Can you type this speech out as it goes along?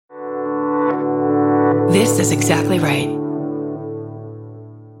This is Exactly Right.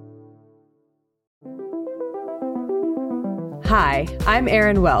 Hi, I'm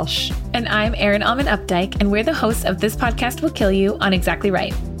Erin Welsh. And I'm Erin Alman Updike, and we're the hosts of This Podcast Will Kill You on Exactly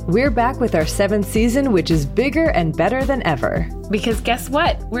Right. We're back with our 7th season, which is bigger and better than ever. Because guess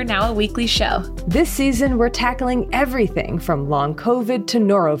what? We're now a weekly show. This season, we're tackling everything from long COVID to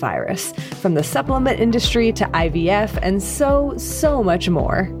norovirus, from the supplement industry to IVF, and so much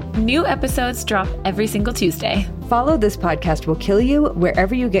more. New episodes drop every single Tuesday. Follow This Podcast Will Kill You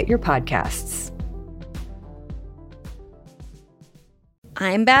wherever you get your podcasts.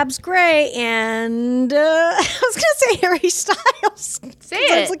 I'm Babs Gray, and I was going to say Harry Styles. Say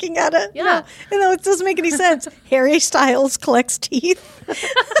it. I was looking at it. Yeah. No, it doesn't make any sense. Harry Styles collects teeth.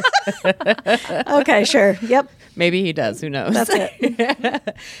 Okay, sure. Yep. Maybe he does. Who knows? That's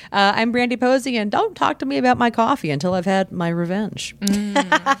it. I'm Brandy Posey, and don't talk to me about my coffee until I've had my revenge.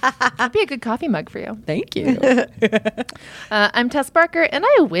 That'd be a good coffee mug for you. Thank you. I'm Tess Barker, and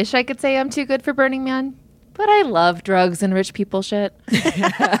I wish I could say I'm too good for Burning Man, but I love drugs and rich people shit.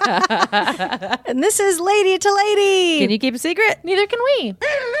 And this is Lady to Lady. Can you keep a secret? Neither can we.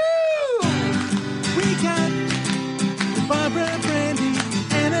 We got Barbara, Brandy,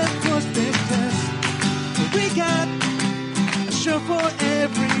 and of course Big Tess. We got a show for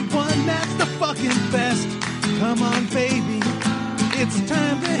everyone that's the fucking best. Come on, baby, it's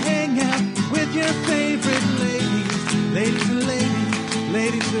time to hang out with your favorite ladies. Ladies and ladies,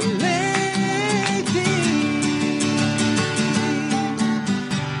 ladies and ladies.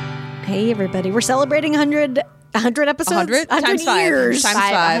 Hey, everybody. We're celebrating 100 episodes? 100 times 5. years. Times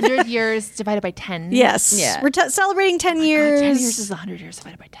 5. 100 years divided by 10. Yes. Yeah. We're celebrating 10 years. 10 years is 100 years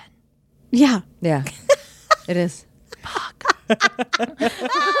divided by 10. Yeah. Yeah, it is.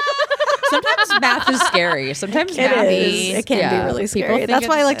 Sometimes math is scary. Sometimes It math is. It can be really People scary. think That's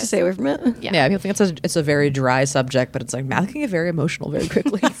why I it's- like to stay away from it. Yeah, people think it's a very dry subject, but it's like math can get very emotional very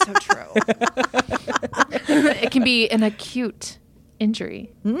quickly. So true. It can be an acute injury.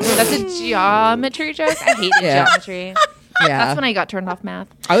 That's a geometry joke. I hated Yeah. geometry. Yeah, That's when I got turned off math.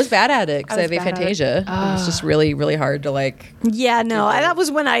 I was bad at it because I I was have bad at it. aphantasia. It was just really, really hard to like. Yeah, no, that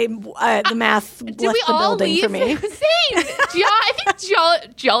was when the math Did left we the all building leave? for me. Same. I think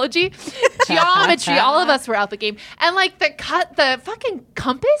geology, geometry. All of us were out the game, and like the fucking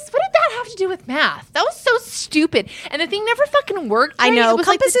compass. What did that have to do with math? That was so stupid, and the thing never fucking worked. I right. know. It was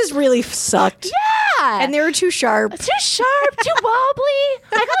like Compasses really sucked. yeah, And they were too sharp. too sharp, too wobbly.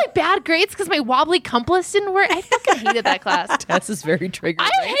 I got like bad grades because my wobbly compass didn't work. I fucking hated that class. Tess is very triggering. I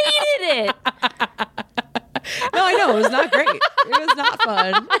hated it. No, I know. It was not great. It was not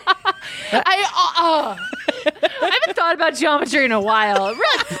fun. I haven't thought about geometry in a while. It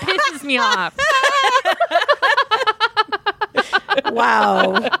really pisses me off.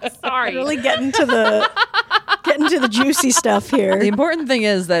 Wow. Sorry. Really getting to the juicy stuff here. The important thing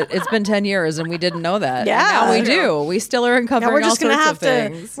is that it's been 10 years and we didn't know that. Yeah. And now we do. We still are Now uncovering we're just all gonna sorts have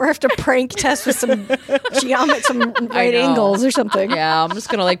of to things. we have to prank test with some some right know. angles or something. Yeah, I'm just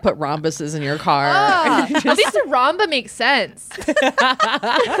going to like put rhombuses in your car. At least the rhomba makes sense.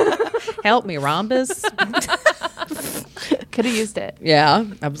 Help me, rhombus. Could have used it. Yeah,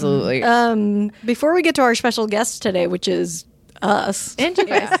 absolutely. Before we get to our special guest today, which is us. And you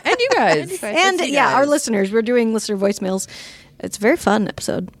guys. And you guys. And It's you yeah, our guys. listeners. We're doing listener voicemails. It's a very fun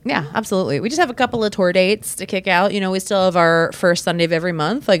episode. Yeah, absolutely. We just have a couple of tour dates to kick out. You know, we still have our first Sunday of every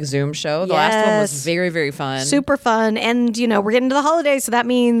month, like Zoom show. The last one was Yes. very, very fun. Super fun. And, we're getting to the holidays, so that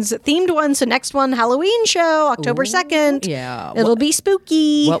means themed one. So next one, Halloween show, October 2nd. Yeah. It'll be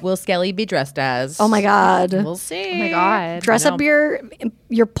spooky. What will Skelly be dressed as? Oh, my God. We'll see. Oh my God. Dress up your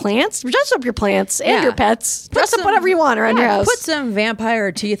plants. Dress up your plants and Yeah. your pets. Dress up some- whatever you want around your house. Put some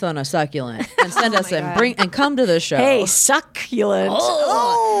vampire teeth on a succulent and send us and come to the show. Hey, succulent.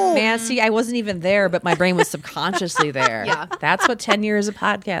 Oh. Man, see, I wasn't even there, but my brain was subconsciously there. Yeah. That's what 10 years of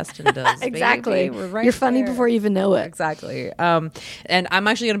podcasting does. Exactly. Baby. We're right You're funny there. before you even know it. Exactly. And I'm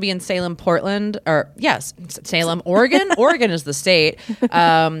actually going to be in Salem, Portland, Salem, Oregon. Oregon is the state.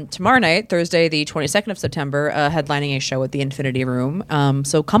 Tomorrow night, Thursday, the 22nd of September, headlining a show at the Infinity Room.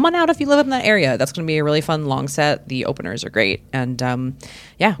 So come on out if you live in that area. That's going to be a really fun long set. The openers are great. And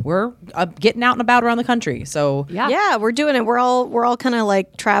we're getting out and about around the country. So Yeah, we're doing it. We're all kind of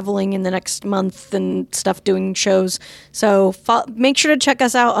like traveling in the next month and stuff, doing shows. So make sure to check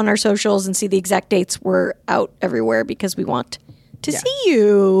us out on our socials and see the exact dates. We're out everywhere because we want to see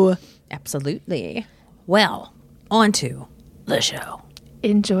you. absolutely. Well, on to the show.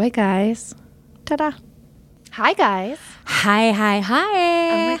 Enjoy, guys. Ta-da. Hi, guys. Hi.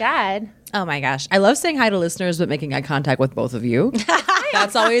 Oh my God. Oh my gosh. I love saying hi to listeners, but making eye contact with both of you. Hi,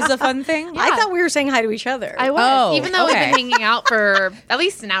 That's always a fun thing. I thought we were saying hi to each other. I was, Oh, even though okay. we've been hanging out for at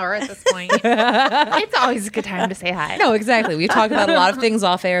least an hour at this point. It's always a good time to say hi. No, exactly. We've talked about a lot of things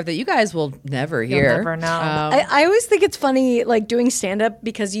off air that you guys will never hear. never know. I always think it's funny, like doing stand up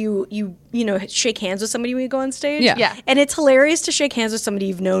because you know shake hands with somebody when you go on stage. Yeah. Yeah. And it's hilarious to shake hands with somebody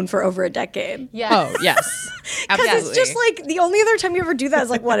you've known for over a decade. Yeah. Oh, yes. Because Absolutely. it's just like the only other time you ever do that is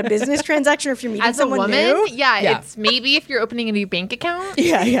like what, a business transaction or if you're meeting As a someone woman, new. Yeah. it's maybe if you're opening a new bank account.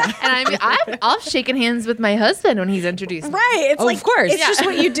 Yeah, yeah. And I've shaken hands with my husband when he's introduced me. Right. It's Oh, like of course. it's just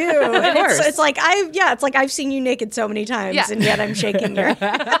what you do. And course. it's like I've seen you naked so many times Yeah. and yet I'm shaking your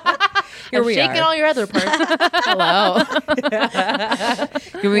Here we shaking are. all your other parts. Hello.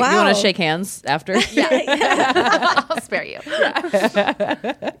 You Wow. want to shake hands after? I'll spare you.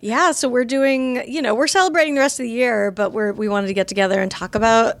 Yeah, so we're doing, we're celebrating the rest of the year, but we wanted to get together and talk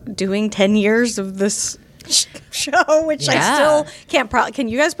about doing 10 years of this show, which I Yeah. still can't can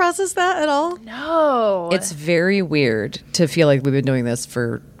you guys process that at all? No. It's very weird to feel like we've been doing this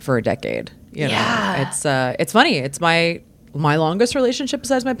for a decade. You know? Yeah. It's funny. It's my longest relationship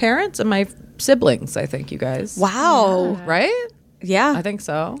besides my parents and my siblings, I think, you guys. Wow. Right? Yeah. I think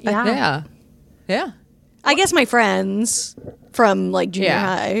so. Yeah. Yeah. I guess my friends from like junior Yeah.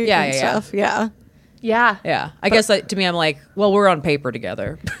 high Yeah, and yeah, yeah. stuff. Yeah. yeah. Yeah. I guess to me, I'm like, well, we're on paper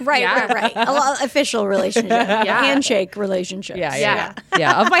together. Right, Yeah. right. Official relationship. Handshake relationship. Yeah.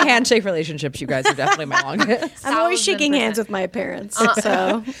 Of my handshake relationships, you guys are definitely my longest. I'm always 1000%. shaking hands with my parents.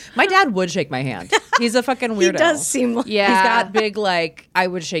 So My dad would shake my hand. He's a fucking weirdo. he does seem like Yeah. He's got big, like, I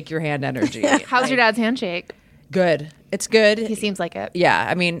would shake your hand energy. How's your dad's handshake? Good. It's good. He seems like it. Yeah,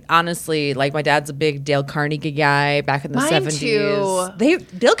 I mean, honestly, like my dad's a big Dale Carnegie guy back in the Mine 70s. too.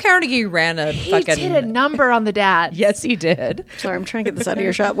 Dale Carnegie ran a He fucking did a number on the dad. Yes, he did. Sorry, I'm trying to get this out of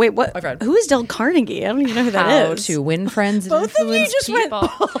your shot. Wait, what? My friend. Who is Del Carnegie? I don't even know who that How is. to win friends and Both of you influence just went,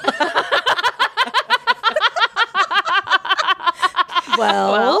 People.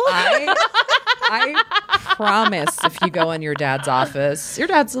 well, I promise if you go in your dad's office, your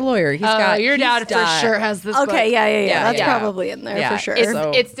dad's a lawyer. Your Your dad for dad. sure has this. okay, book. yeah. That's yeah. probably in there Yeah, for sure.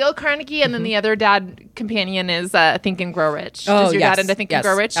 It's Dale Carnegie, and then the other dad companion is Think and Grow Rich. Oh, Is your yes. dad into Think Yes, and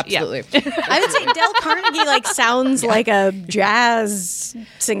Grow Rich? Absolutely. I would say Del Carnegie like sounds like a jazz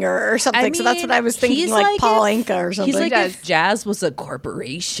singer or something. So that's what I was thinking, he's like Paul if- Anka or something. He's like does. if jazz was a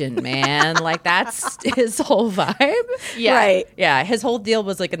corporation, man. Like that's his whole vibe. Yeah. Right. Yeah, his whole deal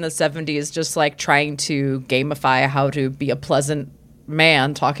was like in the 70s, just like trying to gamify how to be a pleasant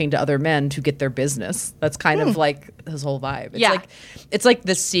man talking to other men to get their business. That's kind of like his whole vibe. It's like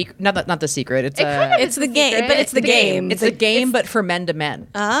the secret, not the secret. It's it's the game, but it's the game. It's the game, but for men to men.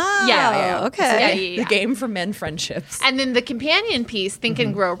 Oh, Yeah. okay. Yeah. The game for men friendships. And then the companion piece, Think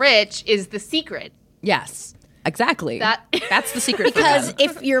and Grow Rich, is the secret. Yes, exactly. That- That's the secret. Because for men.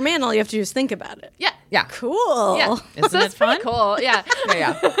 if you're a man, all you have to do is think about it. Yeah. Yeah, Cool. Yeah. Isn't So it it's pretty fun? cool. Yeah.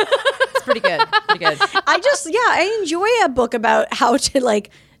 Yeah, it's pretty good. Pretty good. I enjoy a book about how to like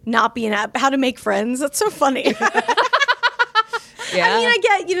not be how to make friends. That's so funny. Yeah. I mean,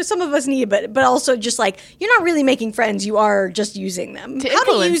 I get, some of us need it, but also just like, you're not really making friends. You are just using them. To how to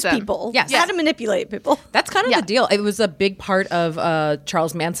influence use them. people. Yes. How to manipulate people. That's kind of Yeah. the deal. It was a big part of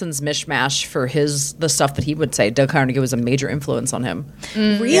Charles Manson's mishmash for the stuff that he would say. Dale Carnegie was a major influence on him.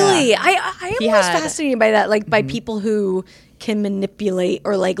 Really? I am He always had- fascinated by that, like by people who can manipulate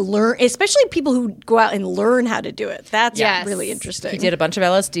or like learn, especially people who go out and learn how to do it. That's Yes. really interesting. He did a bunch of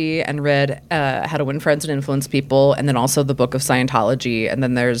LSD and read How to Win Friends and Influence People, and then also the book of Scientology. And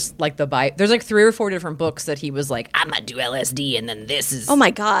then there's like there's like 3 or 4 different books that he was like, I'm gonna do LSD, and then this is Oh my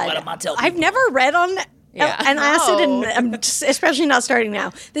God. what I'm gonna tell I've people. never read on an acid, and I'm just, especially not starting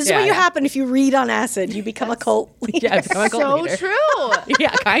now. This is Yeah, what you yeah. happen if you read on acid. You become a cult leader. Yeah, become a cult So leader. true.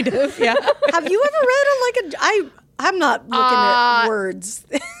 Yeah, kind of. Yeah. Have you ever read on like I'm not looking at words.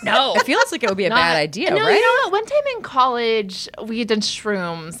 No. It feels like it would be a bad idea, No, right? you know what? One time in college, we had done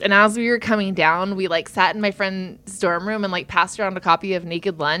shrooms, and as we were coming down, we like sat in my friend's dorm room and like passed around a copy of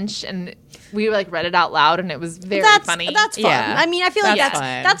Naked Lunch, and we like read it out loud, and it was very funny. That's fun. Yeah. I mean, I feel like That's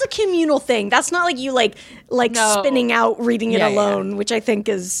fun. that's a communal thing. That's not like you like No. spinning out reading it Yeah, yeah. alone, which I think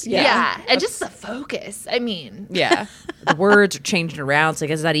is yeah. And just the focus. I mean, Yeah. The words are changing around. It's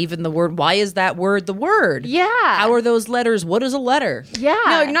like, is that even the word? Why is that word the word? Yeah. How are those letters? What is a letter? yeah.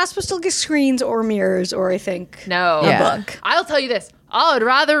 No, you're not supposed to look at screens or mirrors, or I think No. Yeah. book. I'll tell you this. I would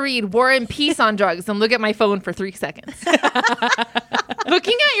rather read War and Peace on Drugs than look at my phone for 3 seconds.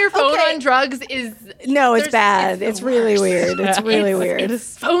 Looking at your phone on drugs is No, it's there's- bad. the It's really worst. weird. It's really weird.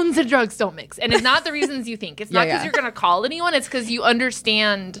 Phones and drugs don't mix, and it's not the reasons you think. It's not because you're gonna call anyone. It's because you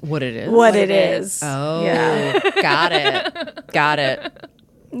understand. What it is. What it is. Oh, Yeah. got it. Got it.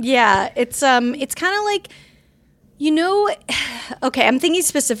 Yeah, it's kind of like, okay, I'm thinking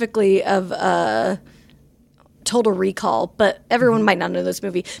specifically of Total Recall, but everyone might not know this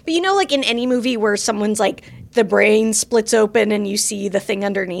movie. But like in any movie where someone's like the brain splits open and you see the thing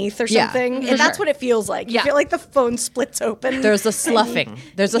underneath or Yeah, something, and that's what it feels like. You Yeah. feel like the phone splits open. There's a sloughing.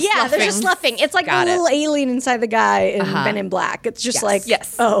 There's a yeah, sloughing. there's a sloughing. It's like Got the it. little alien inside the guy in Men in Black. It's just like,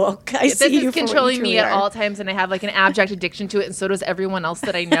 Yes. oh, okay, I see This you is for what you controlling me truly at are. all times, and I have like an abject addiction to it, and so does everyone else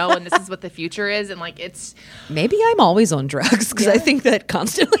that I know. And this is what the future is, and like it's Maybe I'm always on drugs because I think that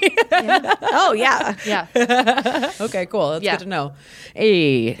constantly. Oh, yeah. yeah. Okay, cool. That's Yeah. good to know.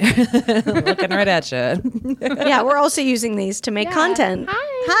 Hey, looking right at you. Yeah, we're also using these to make content.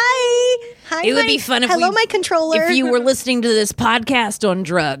 Hi. Hi, It would be fun if hello, we- my controller. If you were listening to this podcast on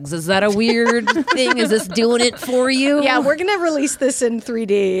drugs, is that a weird thing? Is this doing it for you? Yeah, we're gonna release this in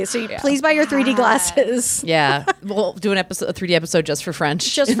 3D. So please buy your 3D glasses Yeah, we'll do a 3D episode just for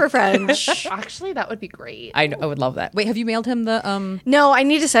French. just for French. Actually, that would be great. I would love that. Wait, have you mailed him the No, I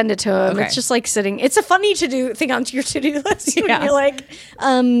need to send it to him. Okay. It's just like sitting. It's a funny to do thing on your to do list. When Yeah. you're like,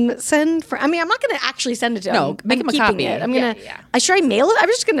 send for. I mean, I'm not gonna actually send it to him. No, make I'm him a keeping copy. It. I'm gonna. Yeah. Should I mail it? I'm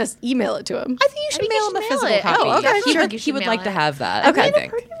just gonna email it to him. I think you should mail him a physical it. copy? Oh, okay, he sure. would, he would like to have that. Okay. I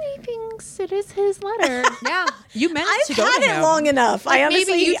think. Part of me thinks it is his letter. Yeah, you meant I've to go had to it him. long enough. I honestly.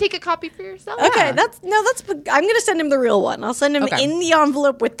 Maybe you take a copy for yourself. Okay, Yeah. that's. I'm gonna send him the real one. I'll send him Okay. in the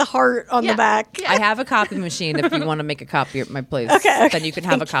envelope with the heart on Yeah. the back. Yeah. I have a copy machine. If you want to make a copy at my place, Okay, then you can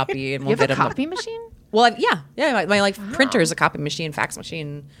have a copy, and You we'll have get a him. copy machine? Well, yeah. My like printer is a copy machine, fax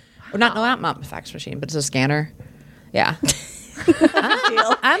machine, or not a fax machine, but it's a scanner. Yeah.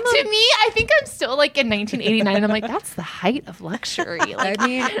 To me, I think I'm still like in 1989. I'm like, that's the height of luxury. Like, I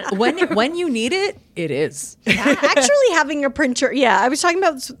mean, when you need it, it is. Actually, having a printer. Yeah, I was talking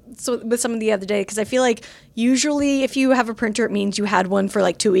about with someone the other day because I feel like usually if you have a printer, it means you had one for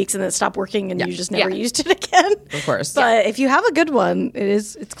like 2 weeks and then it stopped working and you just never Yeah. used it again. Of course. But if you have a good one,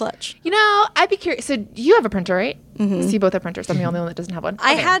 it's clutch. I'd be curious. So you have a printer, right? Mm-hmm. So you both have printers. I'm the only one that doesn't have one.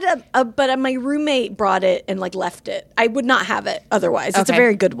 I Okay. had but my roommate brought it and like left it. I would not have it otherwise. It's a Okay.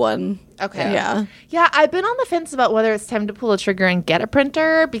 very good one. Okay. Yeah. Yeah, I've been on the fence about whether it's time to pull a trigger and get a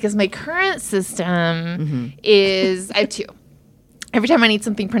printer because my current system is I have two. Every time I need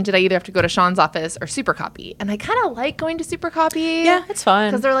something printed, I either have to go to Sean's office or Supercopy. And I kind of like going to Supercopy. Yeah, it's fun.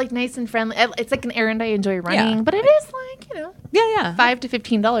 Because they're like nice and friendly. It's like an errand I enjoy running. Yeah. But it is like, Yeah. $5 to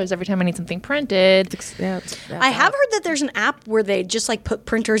 $15 every time I need something printed. I have heard that there's an app where they just like put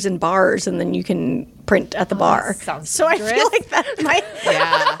printers in bars and then you can print at the bar. sounds so I feel dangerous. like that might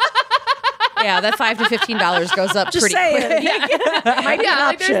Yeah. Yeah, that $5 to $15 goes up just pretty say quick. it. Yeah. Might be an Yeah,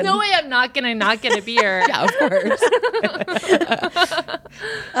 like, there's option. no way I'm not get a beer. Yeah, of course.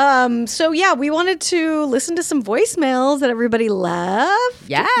 So yeah, we wanted to listen to some voicemails that everybody left.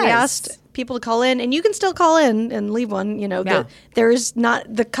 Yes. We asked people to call in, and you can still call in and leave one. Yeah. There's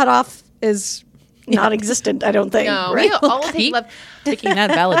not the cutoff is not existent. I don't think. No, right? we all will take love. Taking that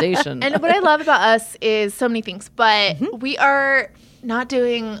validation. And what I love about us is so many things, but we are not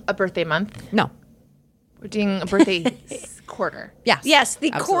doing a birthday month. No. We're doing a birthday quarter. Yes. Yes,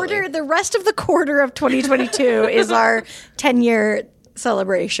 the Absolutely. quarter, the rest of the quarter of 2022 is our 10-year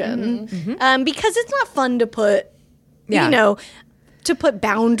celebration. Because it's not fun to put, Yeah. to put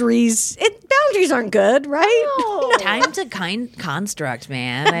boundaries. Boundaries aren't good, right? Time to construct,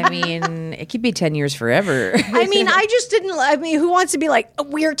 man. I mean, it could be 10 years forever. I mean, who wants to be like,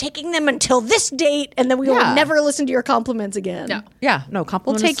 we're taking them until this date and then we Yeah. will never listen to your compliments again? No. Yeah, no,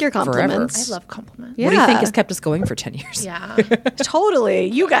 compliments. take your compliments. I love compliments. Yeah. What do you think has kept us going for 10 years? Yeah. Totally.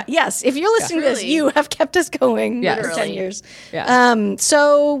 Yes. If you're listening to this, Truly. you have kept us going Yes. for 10 Literally. years. Yeah.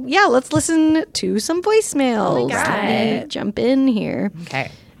 So yeah, let's listen to some voicemails. God. Let me jump in here.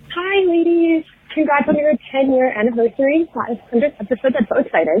 Okay. Hi, ladies. Congrats on your 10-year anniversary, 500th episode. That's so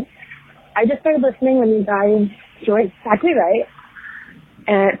exciting. I just started listening when you guys joined Exactly Right.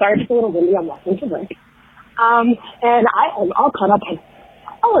 And sorry, it's just a little windy. I'm walking to work. And I am all caught up on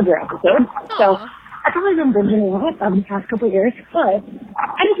all of your episodes. So I've probably been binging a lot the past couple of years. But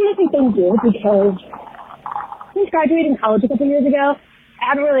I just want to say thank you because since graduating college a couple years ago, I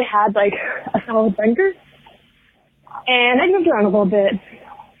haven't really had, like, a solid friend group. And I moved around a little bit.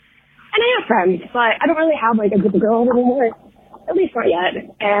 And I have friends, but I don't really have like a group of girls anymore. At least not yet.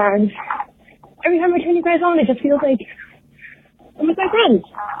 And every time I turn you guys on, it just feels like I'm with my friends.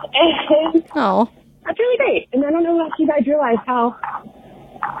 And Oh. that's really great. And I don't know if you guys realize how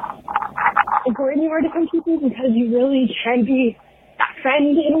important you are to some people because you really can be that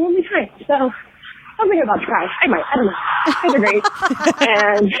friend in a lonely time. So I was thinking about trying. I might. I don't know. You guys are great.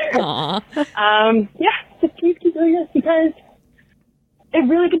 And yeah, just keep doing this because it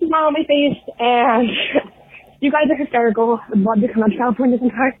really gets a smile on my face. And you guys are hysterical. Would love to come out to California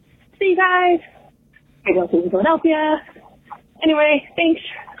sometime. See you guys. Maybe I'll see you in Philadelphia. Anyway, thanks.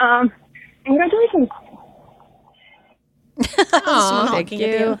 And congratulations. Thank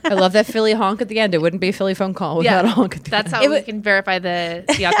you. I love that Philly honk at the end. It wouldn't be a Philly phone call without a honk at the That's end. how we can verify the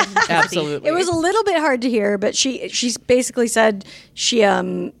authenticity. Absolutely. It was a little bit hard to hear, but she basically said she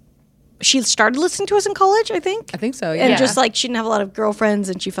started listening to us in college, I think. I think so, yeah. And just like she didn't have a lot of girlfriends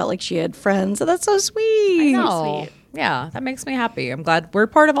and she felt like she had friends. So that's so sweet. Oh, yeah, that makes me happy. I'm glad we're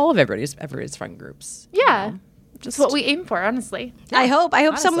part of all of everybody's friend groups. Yeah. Just what we aim for, honestly. I hope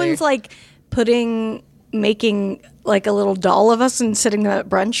honestly. someone's like making like a little doll of us and sitting at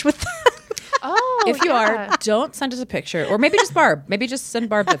brunch with them. Oh, If you are, don't send us a picture. Or maybe just Barb. Maybe just send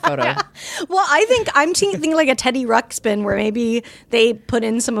Barb the photo. Well, I think I'm thinking like a Teddy Ruxpin where maybe they put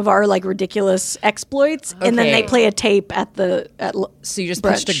in some of our like ridiculous exploits and then they play a tape at So you just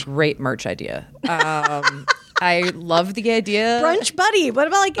brunch. pitched a great merch idea. I love the idea. Brunch buddy. What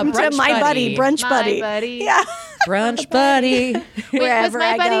about like instead of brunch my buddy, buddy. brunch My buddy? buddy. Yeah. Brunch buddy. Wherever my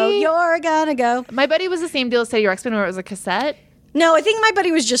I go, buddy- you're gonna go. My buddy was the same deal as Teddy Ruxpin where it was a cassette. No, I think my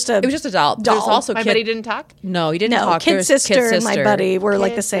buddy was just a. It was just a doll. There's also My Kid- buddy didn't talk? No, he didn't no talk. kid There's sister and my buddy were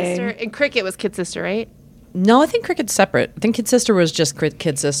like Kid the same. sister. And Cricket was Kid Sister, right? No, I think Cricket's separate. I think Kid Sister was just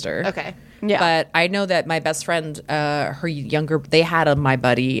Kid Sister. Okay. Yeah. But I know that my best friend, they had a My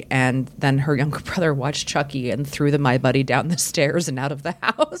Buddy, and then her younger brother watched Chucky and threw the My Buddy down the stairs and out of the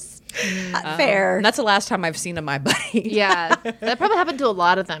house. Fair. And that's the last time I've seen a My Buddy. Yeah. That probably happened to a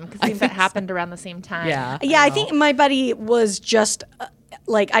lot of them because I think that happened around the same time. Yeah. Yeah, I think my buddy was just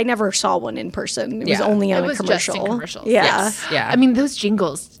like I never saw one in person. It was Yeah. only on It a was commercial. just in commercials. Yeah. Yes. Yeah. I mean, those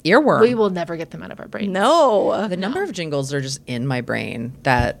jingles. Earworm. We will never get them out of our brain. No. The number of jingles are just in my brain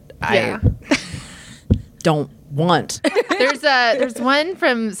that Yeah. I don't want. There's one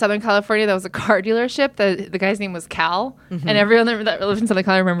from Southern California that was a car dealership. The guy's name was Cal, and everyone that lives in Southern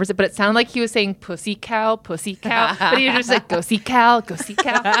California remembers it. But it sounded like he was saying pussy cow. But he was just like, go see Cal, go see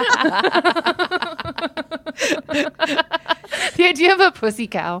Cal. The idea of a pussy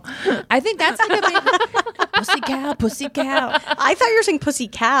cow. I think that's like a big pussy cow. I thought you were saying pussy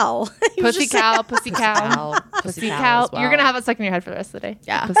cow. He was Pussy just saying- cow, pussy cow, pussy cow. as well. You're going to have it stuck in your head for the rest of the day.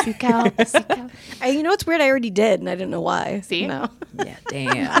 Yeah. Pussy cow, pussy cow. You know what's weird? I already did, and I didn't know why. See? No. Yeah,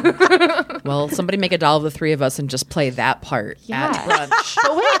 damn. Well, somebody make a doll of the three of us and just play that part at brunch.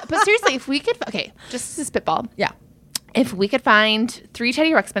 But seriously, if we could, okay, just to spitball. Yeah. If we could find 3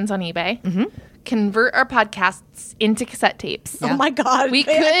 Teddy Ruxpins on eBay, convert our podcasts into cassette tapes, Oh my god. we I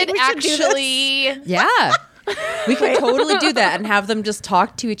think could we should do this. actually. Yeah. We could totally do that and have them just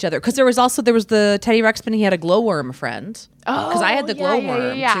talk to each other. Because there was the Teddy Ruxpin. He had a glowworm friend. Because I had the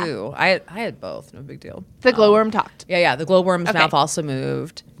glowworm too. I had both. No big deal. The glowworm talked. Yeah. The glowworm's Okay. mouth also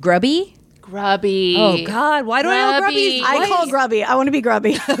moved. Grubby. Grubby. Oh God! Why do I know Grubby. Grubby's I voice? call Grubby. I want to be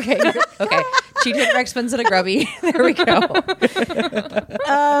Grubby. Okay. Cheated Ruxpins and a Grubby. There we go.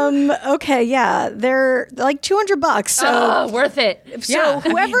 Okay, yeah. They're like $200. So Oh, worth it. Yeah.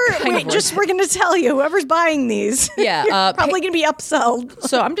 whoever we're gonna tell you, whoever's buying these, Yeah, you're probably gonna be upsold.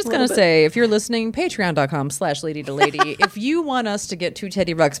 So I'm just going to say, if you're listening, patreon.com/lady2lady, if you want us to get 2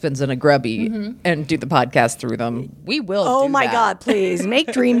 Teddy Ruxpins and a Grubby and do the podcast through them, we will Oh do my that. God, please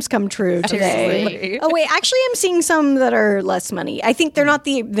make dreams come true today. Absolutely. Oh wait, actually I'm seeing some that are less money. I think they're not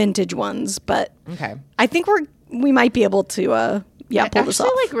the vintage ones, but Okay. I think we might be able to pull this off.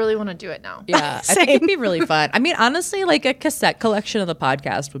 I actually really want to do it now. Yeah, I think it'd be really fun. I mean, honestly, like a cassette collection of the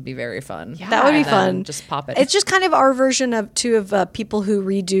podcast would be very fun. Yeah. That would be fun. Just pop it. It's just kind of our version of people who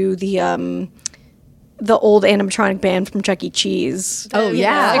redo the old animatronic band from Chuck E. Cheese. Oh,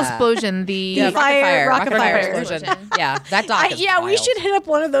 yeah. Explosion. Rocket Fire explosion. Yeah, that doc is we wild. should hit up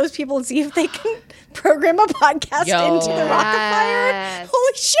one of those people and see if they can program a podcast Yo. into the Rocket Fire. Yes.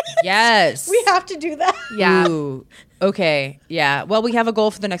 Holy shit! Yes. We have to do that. Yeah. Ooh. Okay. Yeah. Well, we have a goal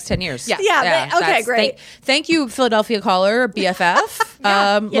for the next 10 years. Yeah. Okay, that's- great. Thank you, Philadelphia caller, BFF.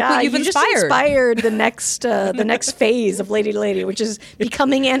 Look what you've you just inspired. inspired the next phase of Lady to Lady, which is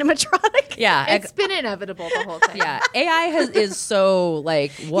becoming animatronic. Yeah. It's been inevitable the whole time. Yeah. AI is so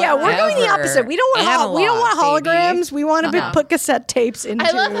like what? Yeah, we're doing the opposite. We don't want holograms. We want to put cassette tapes into. I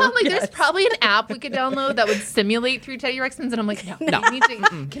love how there's probably an app we could download that would simulate 3 Teddy Ruxpins, and I'm like, no. You need to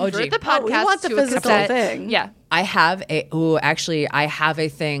convert the podcast we want the to physical a cassette. thing. Yeah. I have I have a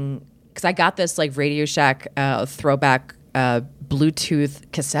thing because I got this like Radio Shack throwback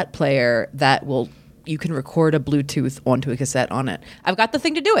Bluetooth cassette player that you can record a Bluetooth onto a cassette on it. I've got the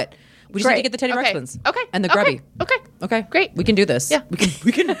thing to do it. We just need to get the Teddy Ruxpins. Okay. And the Grubby. Okay. Great. We can do this. Yeah.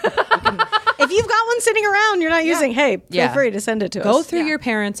 We can If you've got one sitting around you're not using, hey, feel free to send it to us. go through your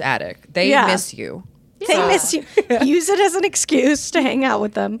parents' attic. They miss you. They miss you. Use it as an excuse to hang out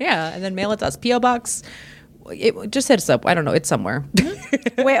with them. Yeah, and then mail it to us. P.O. Box. Just hit us up. I don't know. It's somewhere.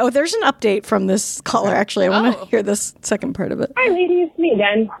 Wait, there's an update from this caller, actually. I want to hear this second part of it. Hi, ladies. Me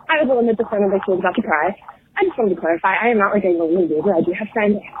again. I was the one that defended that she was about to cry. I just wanted to clarify, I am not like a lonely loser. I do have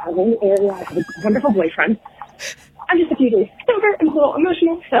friends. I have in the area. I have a wonderful boyfriend. I'm just a few days sober. I'm a little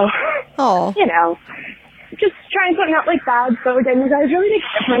emotional, so, you know, just trying something out like that. So again, you guys really make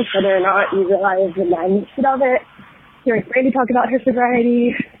a difference whether or not you realize the magnitude of it. Hearing Brandy talk about her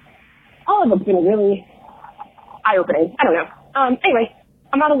sobriety, all of it's been really eye-opening. I don't know. Anyway,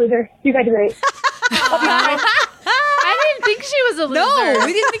 I'm not a loser. You guys are great. Love you guys. I didn't think she was a loser. No,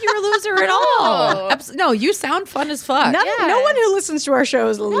 we didn't think you were a loser at all. No, you sound fun as fuck. No one who listens to our show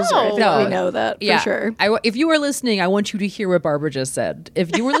is a loser. I think we know that for sure. If you are listening, I want you to hear what Barbara just said.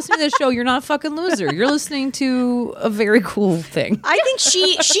 If you were listening to this show, you're not a fucking loser. You're listening to a very cool thing. I think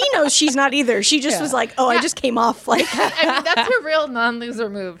she knows she's not either. She just was like, I just came off like. I mean, that's a real non-loser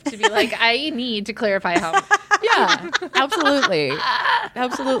move to be like, I need to clarify how. Yeah, absolutely.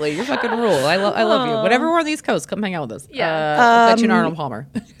 Absolutely. You fucking rule. I love you. Whenever we're on the East Coast, come hang out with us. Yeah. I'll bet you an Arnold Palmer.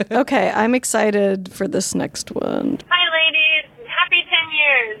 Okay, I'm excited for this next one. Hi, ladies. Happy 10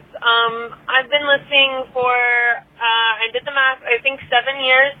 years. I've been listening for, I did the math, I think 7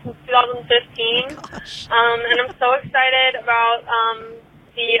 years since 2015. And I'm so excited about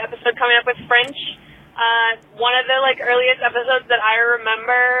the episode coming up with French. One of the earliest episodes that I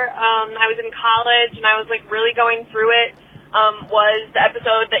remember, I was in college and I was really going through it, was the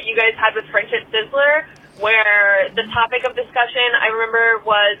episode that you guys had with French at Sizzler, where the topic of discussion I remember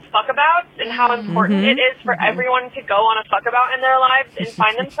was fuckabouts and how important it is for everyone to go on a fuckabout in their lives and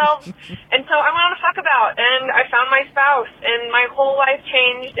find themselves. And so I went on a fuckabout and I found my spouse and my whole life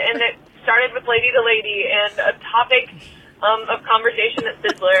changed, and it started with Lady to Lady and a topic of conversation at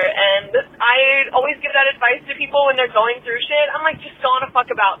Sizzler. And I always give that advice to people when they're going through shit. I'm like, just go on a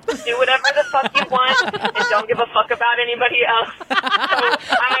fuckabout. Do whatever the fuck you want and don't give a fuck about anybody else.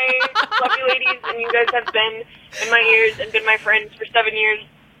 So I love you ladies, and you guys have been in my ears and been my friends for 7 years.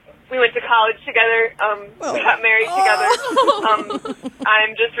 We went to college together. We got married together.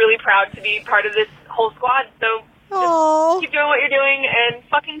 I'm just really proud to be part of this whole squad. So just keep doing what you're doing, and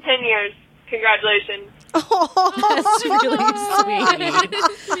fucking 10 years. Congratulations. That's really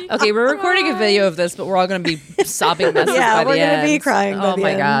sweet. Okay, we're recording a video of this, but we're all going to be sobbing messes by the end. Yeah, we're going to be crying by the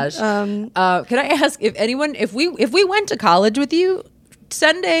end. Gosh. Can I ask if we went to college with you,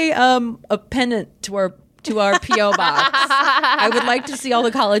 send a pennant to our P.O. box. I would like to see all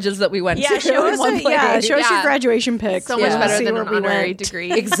the colleges that we went to. Show us show us your graduation pics. So much better than an honorary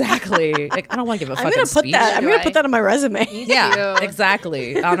degree. Exactly. I don't want to give a fucking speech. I'm going to put that on my resume. Yeah,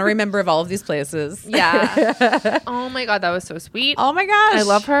 exactly. Honorary member of all of these places. Yeah. Oh my God, that was so sweet. Oh my gosh. I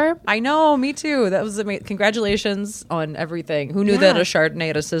love her. I know, me too. That was amazing. Congratulations on everything. Who knew that a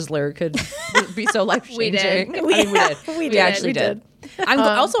Chardonnay at a Sizzler could be so life-changing? We did. We actually did.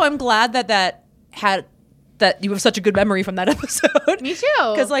 I'm glad that you have such a good memory from that episode. Me too.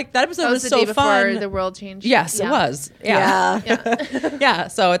 Because that episode was the so day fun. before the world changed. Yes, it was. Yeah. Yeah.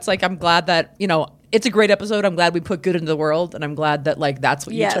 So it's I'm glad that, it's a great episode. I'm glad we put good into the world, and I'm glad that that's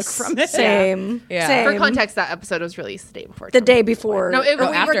what you took from it. Same. Yeah. Same. For context, that episode was released the day before. The day before. No, we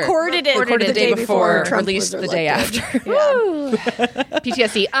after. recorded it the day before, Trump released was the day elected. after. Woo.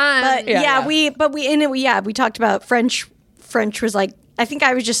 PTSD. We talked about French. French was like, I think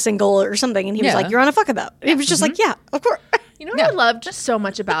I was just single or something, and he was like, "You're on a fuckabout." And he was just like, "Yeah, of course." You know what I loved so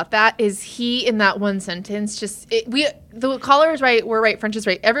much about that is he, in that one sentence, the caller is right, we're right, French is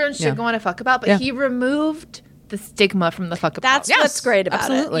right. Everyone should go on a fuckabout, but he removed the stigma from the fuckabout. That's what's great about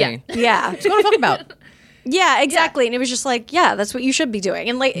absolutely. it. Yeah. Just going to fuckabout. Yeah, exactly. And it was just like, yeah, that's what you should be doing.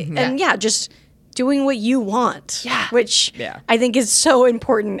 And just doing what you want. Yeah. Which I think is so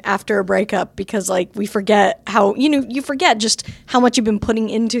important after a breakup, because we forget how, you forget just how much you've been putting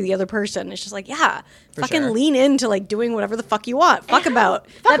into the other person. It's just fucking lean into doing whatever the fuck you want. Fuck about.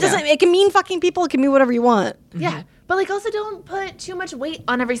 That doesn't, it can mean fucking people. It can mean whatever you want. Yeah. But also don't put too much weight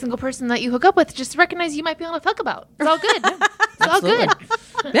on every single person that you hook up with. Just recognize you might be on a fuckabout. It's all good. It's all good.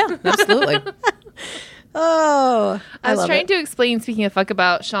 Yeah, absolutely. Oh, I was trying to explain, speaking of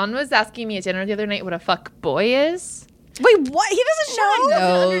fuckabout, Sean was asking me at dinner the other night what a fuck boy is. Wait, what? He doesn't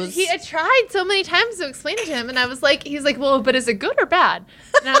know? He had tried so many times to explain it to him, and I was like, he's like, well, but is it good or bad?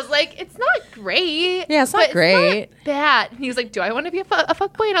 And I was like, it's not great. Yeah, it's not but great. It's not bad. And he was like, do I want to be a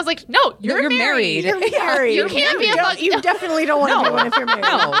fuckboy? And I was like, no, you're married. You're married. You can't be a fuck. You definitely don't want to be one if you're married.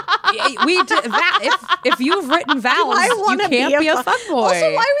 No, if you've written vows, I you want to can't be a fuck- fuckboy.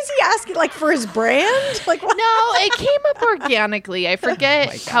 Also, why was he asking like for his brand? Like, what? No, it came up organically. I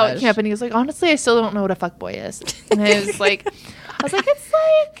forget how it came up. And he was like, honestly, I still don't know what a fuckboy is. And I was like, it's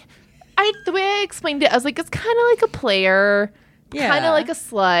like, the way I explained it, I was like, it's kind of like a player, kind of like a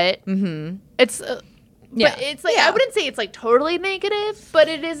slut. Mm-hmm. It's, but it's like, I wouldn't say it's like totally negative, but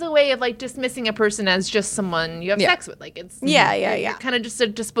it is a way of like dismissing a person as just someone you have sex with. Like it's, you're kind of just a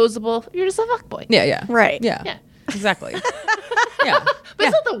disposable, you're just a fuckboy. Yeah. Right. Yeah. Exactly. Yeah. But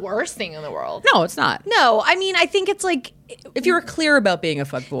it's not the worst thing in the world. No, it's not. No, I mean, I think it's like If you were clear about being a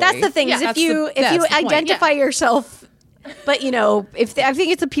fuckboy. that's the thing. Is if you identify yourself. But, I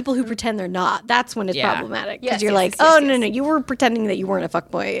think it's the people who pretend they're not. That's when it's problematic. Because you're like, no, you were pretending that you weren't a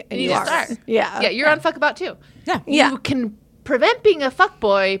fuckboy. And you are. Yeah. Yeah, you're on Fuckabout too. Yeah. You can prevent being a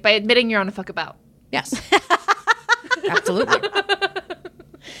fuckboy by admitting you're on a Fuckabout. Yes. Absolutely.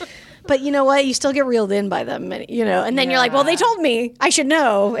 But you know what? You still get reeled in by them, and then you're like, well, they told me I should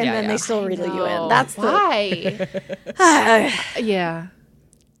know. And then they still reel you in. That's why. Yeah.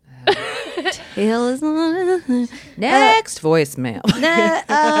 Next voicemail.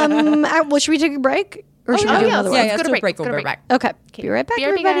 Well, should we take a break? Or should we do another one? Yeah, let's go to break. We'll be right back. Okay. Be right back, BRB,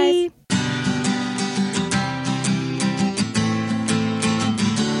 everybody. guys.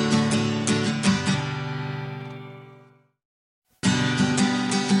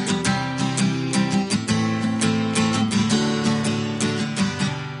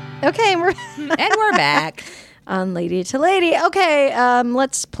 Okay, And we're back. On Lady to Lady. Okay,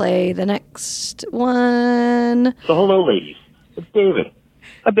 let's play the next one. So hello, ladies. It's David.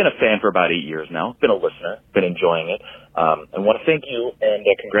 I've been a fan for about 8 years now. Been a listener. Been enjoying it. I want to thank you and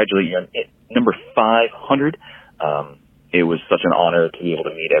congratulate you on number 500. It was such an honor to be able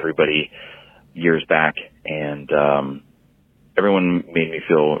to meet everybody years back, and everyone made me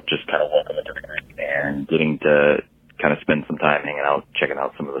feel just kind of welcome into the group, and getting to kind of spend some time hanging out, checking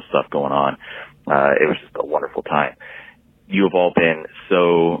out some of the stuff going on. It was just a wonderful time. You have all been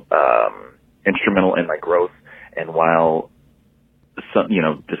so instrumental in my growth, and while some,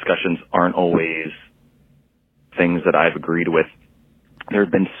 discussions aren't always things that I've agreed with, there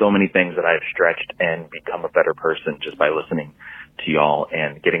have been so many things that I've stretched and become a better person just by listening to y'all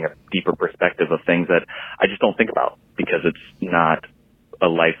and getting a deeper perspective of things that I just don't think about because it's not a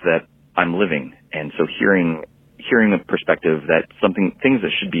life that I'm living. And so hearing the perspective that things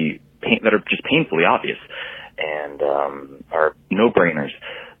that should be that are just painfully obvious and are no-brainers,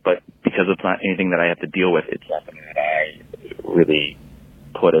 but because it's not anything that I have to deal with, it's not something that I really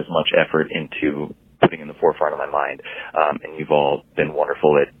put as much effort into putting in the forefront of my mind. And you've all been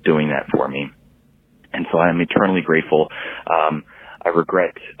wonderful at doing that for me. And so I'm eternally grateful. I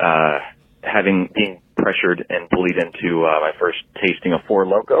regret being pressured and bullied into my first tasting of Four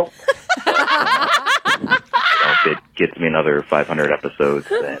Loko. If it gets me another 500 episodes,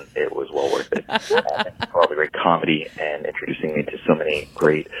 then it was well worth it. And for all the great comedy and introducing me to so many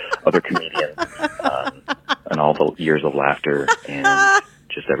great other comedians, and all the years of laughter and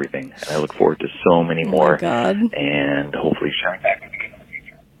just everything. And I look forward to so many more. God. And hopefully sharing back with you in the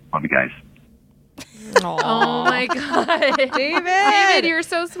future. Love you guys. Oh my God, David, you're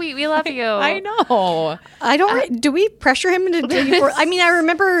so sweet. We love you. I know. I don't. Do we pressure him into drinking Four? I mean, I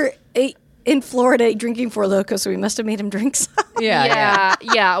remember in Florida drinking Four Loko, so we must have made him drink some. Yeah.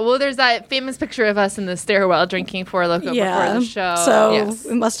 Well, there's that famous picture of us in the stairwell drinking Four Loko before the show. So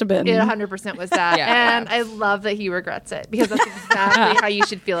it must have been. It 100% was that. And I love that he regrets it because that's exactly how you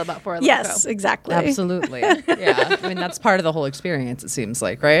should feel about Four Loko. Yes, exactly. Absolutely. Yeah. I mean, that's part of the whole experience, it seems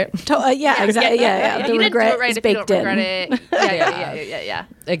like, right? Exactly. Yeah. The You didn't regret do it right is if you baked don't in. regret it. Yeah.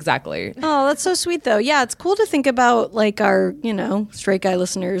 Exactly. Oh, that's so sweet, though. Yeah, it's cool to think about like our, straight guy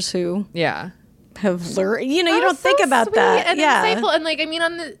listeners who have learned. You don't think about that. And insightful. And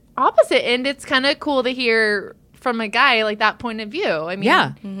on the opposite end, it's kind of cool to hear from a guy like that point of view. I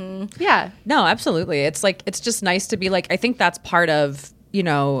mean, yeah. No, absolutely. It's like, it's just nice to be like, I think that's part of,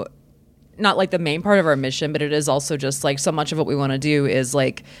 not like the main part of our mission, but it is also just like so much of what we want to do is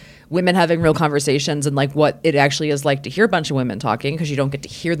like women having real conversations and like what it actually is like to hear a bunch of women talking, because you don't get to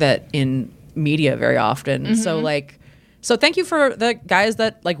hear that in media very often. Mm-hmm. So thank you for the guys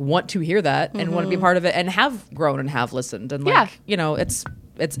that like want to hear that and want to be part of it and have grown and have listened and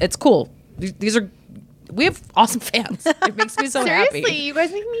it's cool. We have awesome fans. It makes me so happy. Seriously, you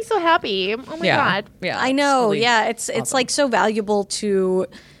guys make me so happy. Oh my God. Yeah. I know. Really it's like so valuable to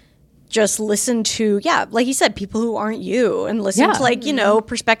just listen to, like you said, people who aren't you, and listen to like, you know,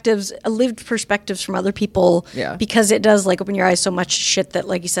 perspectives, lived perspectives from other people. Yeah. Because it does like open your eyes so much shit that,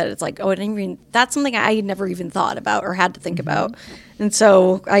 like you said, it's like, oh, I didn't even, that's something I never even thought about or had to think about. And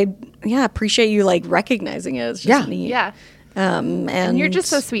so I appreciate you like recognizing it. It's just neat. Yeah. And you're just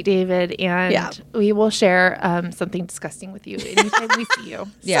so sweet, David. And we will share something disgusting with you anytime we see you.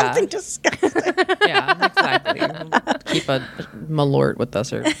 Yeah. Something disgusting. Yeah, exactly. Keep a Malort with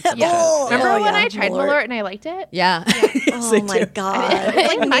us. Or Remember when I tried Malort and I liked it? Yeah. Oh my God.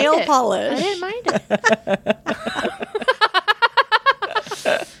 It's like nail polish. I didn't mind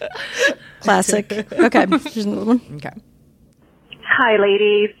it. Classic. Okay. Here's another one. Okay. Hi,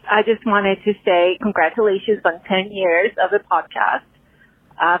 ladies. I just wanted to say congratulations on 10 years of the podcast.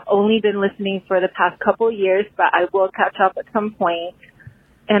 I've only been listening for the past couple of years, but I will catch up at some point.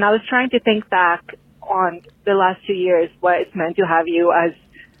 And I was trying to think back on the last 2 years, what it's meant to have you as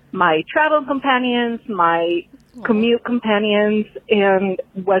my travel companions, my commute companions, and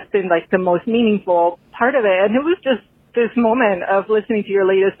what's been like the most meaningful part of it. And it was just this moment of listening to your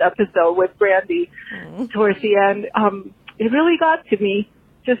latest episode with Brandy towards the end. It really got to me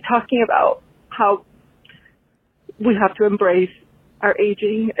just talking about how we have to embrace our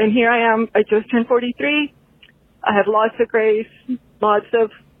aging. And here I am. I just turned 43. I have lots of grace, lots of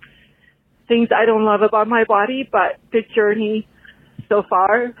things I don't love about my body, but the journey so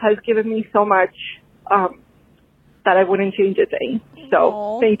far has given me so much that I wouldn't change a thing.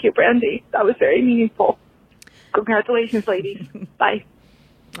 So thank you, Brandy. That was very meaningful. Congratulations, ladies. Bye.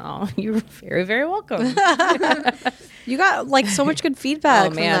 Oh, you're very, very welcome. You got like so much good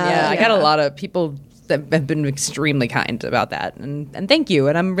feedback. Oh man, yeah. I got a lot of people that have been extremely kind about that, and thank you.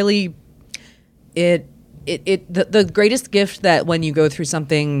 And I'm really the greatest gift that when you go through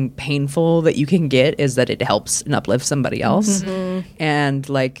something painful that you can get is that it helps and uplifts somebody else. And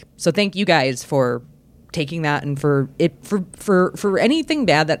like, so thank you guys for taking that, and for anything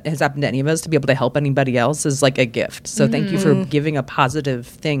bad that has happened to any of us to be able to help anybody else is like a gift. So thank you for giving a positive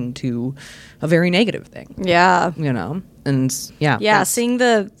thing to a very negative thing. Yeah. You know? And yeah. Yeah, seeing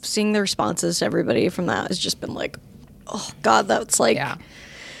the responses to everybody from that has just been like, oh God, that's like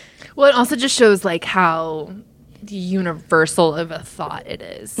Well, it also just shows like how universal of a thought it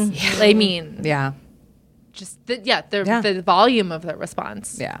is. I mean, just the volume of the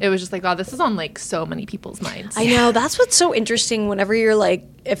response. Yeah, it was just like, oh, this is on like so many people's minds. I know, that's what's so interesting. Whenever you're like,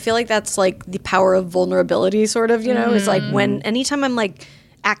 I feel like that's like the power of vulnerability, sort of. You know, it's like anytime I'm like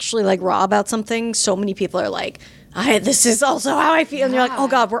actually like raw about something, so many people are like, this is also how I feel. And you're like, oh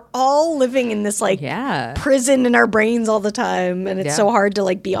God, we're all living in this like prison in our brains all the time. And it's so hard to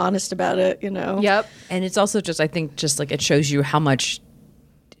like be honest about it, you know? Yep. And it's also just, I think just like it shows you how much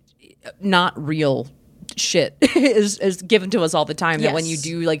not real shit is given to us all the time, that when you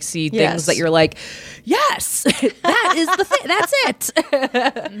do like see things that you're like, yes, that is the thing, that's it.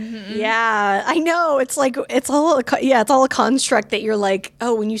 Yeah, I know. It's like it's all a construct that you're like,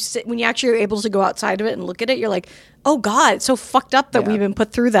 oh, when you actually are able to go outside of it and look at it, you're like, oh God, it's so fucked up that we've been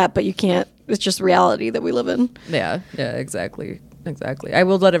put through that, but you can't. It's just reality that we live in. Yeah, exactly. I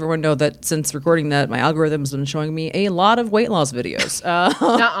will let everyone know that since recording that, my algorithm's been showing me a lot of weight loss videos.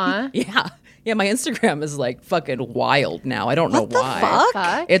 Yeah, my Instagram is like fucking wild now. I don't know why. What the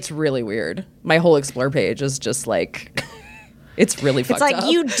fuck? It's really weird. My whole Explore page is just like, it's really fucked up. It's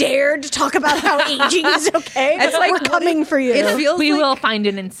like, you dared to talk about how aging is okay? It's like, we're coming for you. It feels we like will find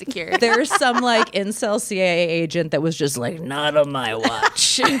an insecure. There's some like incel CIA agent that was just like, not on my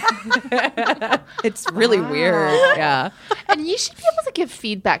watch. It's really weird. Yeah. And you should be able to give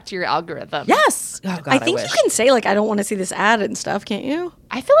feedback to your algorithm. Yes. Oh, God, I think you can say like, I don't want to see this ad and stuff, can't you?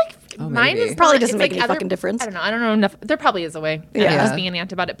 I feel like mine is probably not, doesn't make like any fucking difference. I don't know enough. There probably is a way. I'm just being an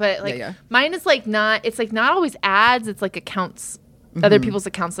ant about it, but like mine is like not. It's like not always ads. It's like accounts, other people's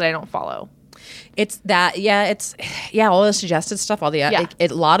accounts that I don't follow. It's that. Yeah. It's all the suggested stuff. All the a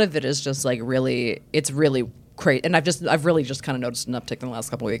lot of it is just like really. It's really great, and I've really just kind of noticed an uptick in the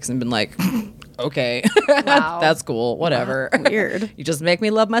last couple of weeks and been like, okay, that's cool, whatever. Wow, weird. You just make me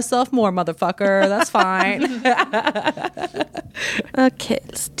love myself more, motherfucker. That's fine. Okay,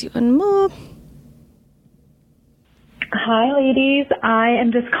 let's do one more. Hi, ladies. I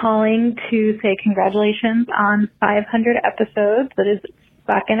am just calling to say congratulations on 500 episodes. That is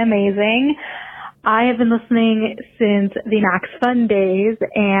fucking amazing. I have been listening since the Max Fun days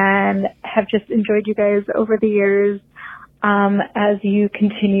and have just enjoyed you guys over the years as you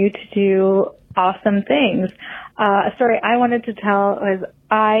continue to do awesome things. A story I wanted to tell was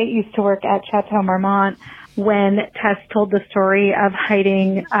I used to work at Chateau Marmont when Tess told the story of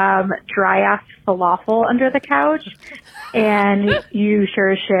hiding dry-ass falafel under the couch. And you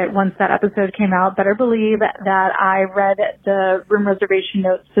sure as shit, once that episode came out, better believe that I read the room reservation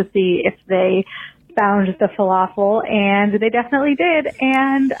notes to see if they found the falafel, and they definitely did.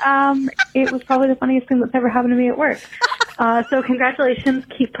 And it was probably the funniest thing that's ever happened to me at work. So congratulations.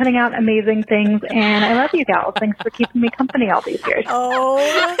 Keep putting out amazing things. And I love you, gals. Thanks for keeping me company all these years. Oh,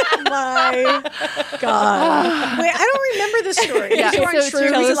 my God. Wait, I don't remember this story. Yeah, You weren't so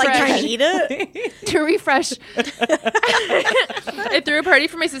sure to you like refresh- trying to eat it? To refresh, I threw a party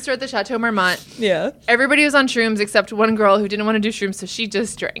for my sister at the Chateau Marmont. Yeah. Everybody was on shrooms except one girl who didn't want to do shrooms, so she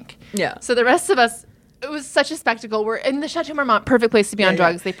just drank. Yeah. So the rest of us, it was such a spectacle. We're in the Chateau Marmont, perfect place to be on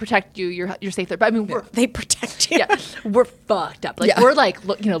drugs. They protect you. You're safe there. But I mean, They protect you. yeah, we're fucked up. Like we're like,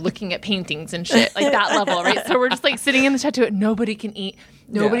 looking at paintings and shit, like that level, right? So we're just like sitting in the chateau. Nobody can eat.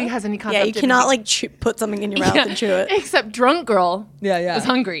 Nobody has any concept. Yeah, you cannot like put something in your mouth and chew it. Except drunk girl. Yeah. is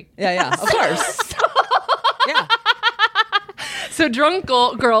hungry. Yeah. Of course. Yeah. So drunk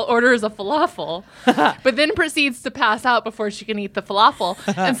girl orders a falafel, but then proceeds to pass out before she can eat the falafel.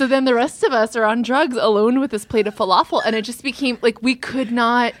 And so then the rest of us are on drugs alone with this plate of falafel. And it just became like we could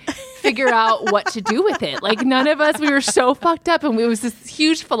not figure out what to do with it. Like none of us, we were so fucked up, and it was this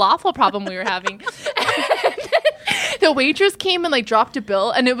huge falafel problem we were having. The waitress came and like dropped a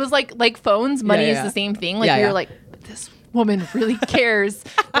bill, and it was like phones. Money is the same thing. Like we were like, this woman really cares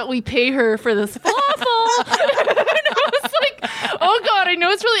that we pay her for this falafel. And I was like, oh God, I know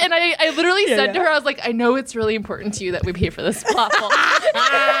it's really, and I literally said to her, I was like, I know it's really important to you that we pay for this falafel.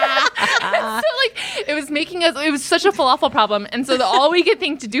 So like, it was making us, it was such a falafel problem. And so all we could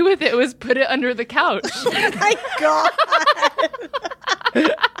think to do with it was put it under the couch. Oh my God.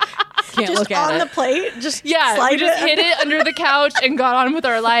 Can't Just look at on it. the plate, just Yeah, slide we just it hid it under the couch and got on with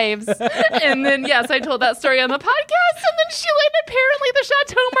our lives. And then, yes, I told that story on the podcast. And then she, like, apparently the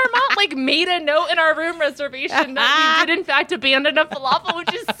Chateau Marmont, like, made a note in our room reservation that we did, in fact, abandon a falafel,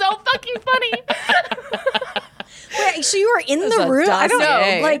 which is so fucking funny. Wait, so you were in the a room? I don't know.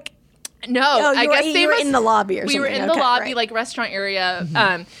 dossier. Like, No, oh, I guess they were must, in the lobby or we something. were in the Okay, lobby, right. like, restaurant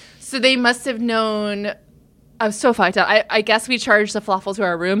area. So they must have known. I was so fucked up. I guess we charged the falafel to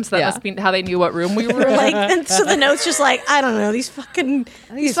our room, so that must be how they knew what room we were in. Like, and so the note's just like, I don't know, these fucking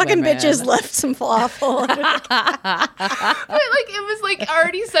These women. women. Bitches left some falafel. But like it was like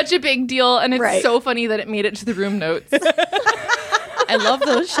already such a big deal, and it's so funny that it made it to the room notes. I love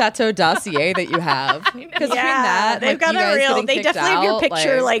the Chateau dossier that you have. Because Yeah, they've got a real. They definitely have your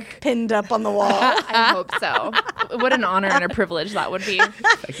picture like pinned up on the wall. I hope so. What an honor and a privilege that would be.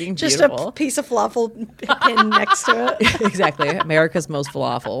 Fucking Just beautiful. a piece of falafel pin next to it. Exactly. America's most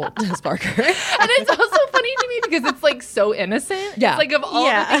falafel, Tess Parker. And it's also funny to me because it's like so innocent. Yeah. It's like of all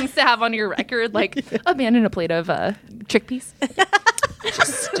the things to have on your record, like abandon a plate of chickpeas.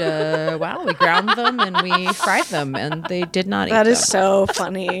 Just, we ground them and we fried them, and they did not eat That them. is so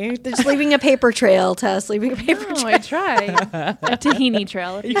funny. They're just leaving a paper trail, Tess. Leaving a paper trail. I try. A tahini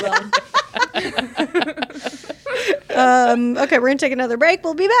trail, if you will. Okay, we're going to take another break.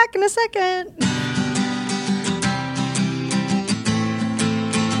 We'll be back in a second.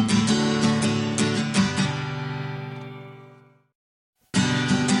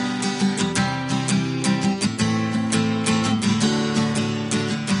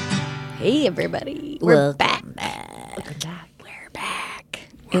 Hey, everybody. We're back. Welcome back. We're back.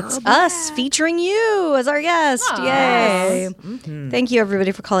 It's us featuring you as our guest. Yay. Thank you,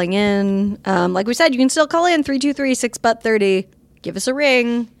 everybody, for calling in. Like we said, you can still call in 323-6BUT30. Give us a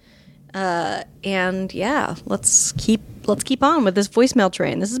ring. And yeah, let's keep on with this voicemail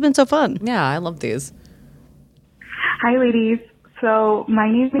train. This has been so fun. Yeah, I love these. Hi, ladies. So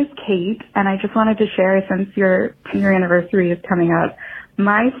my name is Kate, and I just wanted to share, since your 10-year anniversary is coming up,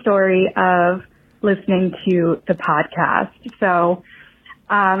 my story of listening to the podcast. So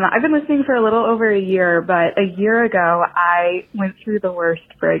I've been listening for a little over a year, but a year ago, I went through the worst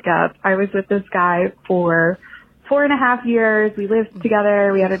breakup. I was with this guy for 4.5 years. We lived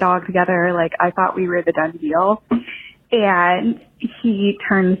together. We had a dog together. Like, I thought we were the done deal. And he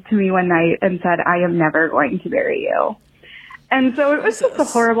turns to me one night and said, I am never going to marry you. And so it was just a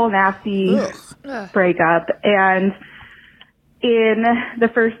horrible, nasty breakup. And in the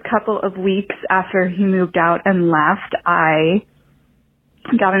first couple of weeks after he moved out and left, I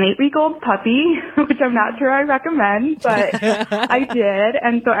got an 8-week-old puppy, which I'm not sure I recommend, but I did.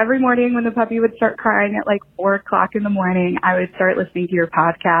 And so every morning when the puppy would start crying at like 4 o'clock in the morning, I would start listening to your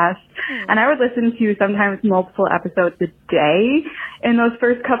podcast. And I would listen to sometimes multiple episodes a day in those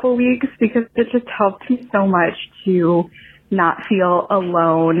first couple weeks, because it just helped me so much to not feel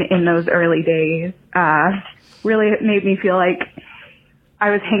alone in those early days. really made me feel like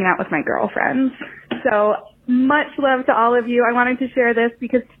I was hanging out with my girlfriends. So much love to all of you. I wanted to share this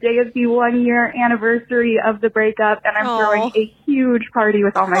because today is the 1-year anniversary of the breakup, and I'm throwing a huge party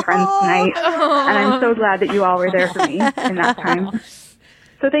with all my friends tonight. And I'm so glad that you all were there for me in that time.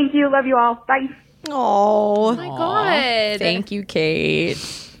 So thank you. Love you all. Bye. Oh my God. Thank you, Kate.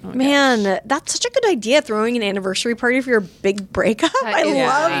 Man, that's such a good idea, throwing an anniversary party for your big breakup. I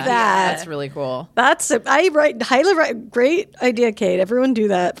love that. That's really cool. Great idea, Kate. Everyone do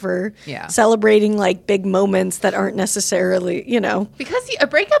that for celebrating like big moments that aren't necessarily, Because a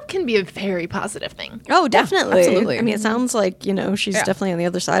breakup can be a very positive thing. Oh, definitely. absolutely. I mean, it sounds like, she's definitely on the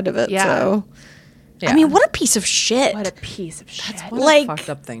other side of it. Yeah. So. Yeah. I mean, what a piece of shit. What a piece of shit. What like, a fucked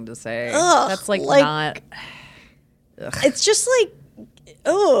up thing to say. Ugh, That's not. Ugh. It's just like,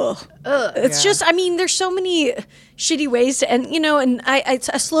 it's just, I mean, there's so many shitty ways to, and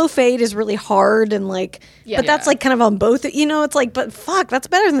a slow fade is really hard, and like, but that's like kind of on both, it's like, but fuck, that's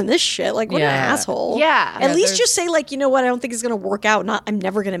better than this shit. Like, what an asshole. Yeah. At least just say like, you know what, I don't think it's gonna work out. I'm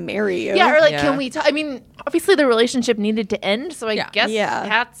never gonna marry you. Yeah, or like, can we talk? I mean, obviously the relationship needed to end, so I guess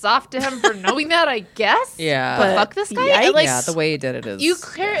hats off to him for knowing that, I guess. Yeah. But fuck this guy. Yikes. Like, The way he did it is. You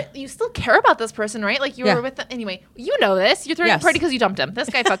still care about this person, right? Like, you were with them. Anyway, you know this. You're throwing a party because you dumped him. This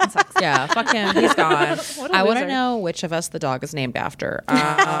guy fucking sucks. Yeah, fuck him. He's gone. I want to loser. know which of us the dog is named after.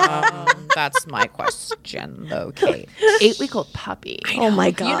 That's my question, though, Kate. 8-week-old puppy. Oh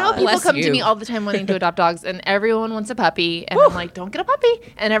my God. You know, people Bless come to you. me all the time wanting to adopt dogs, and everyone wants a puppy. And I'm like, don't get a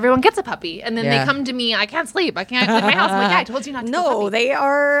puppy. And everyone gets a puppy. And then they come to me, I can't sleep. I can't leave my house. I'm like, yeah, I told you not to get a puppy. They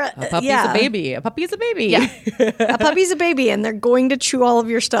are. A puppy's a baby. A puppy's a baby. Yeah. A puppy's a baby, and they're going to chew all of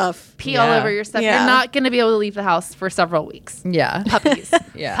your stuff. Pee all over your stuff. Yeah. You're not going to be able to leave the house for several weeks. Yeah. Puppies.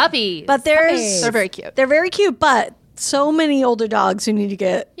 Yeah. Puppies. But They're very cute. They're very cute, but so many older dogs who need to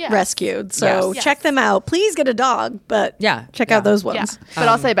get rescued. So Yes. check them out. Please get a dog, but check out those ones. Yeah. But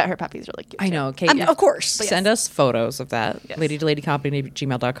also, I bet her puppy's really cute. I know, Kate. Of course. Send us photos of that. Yes.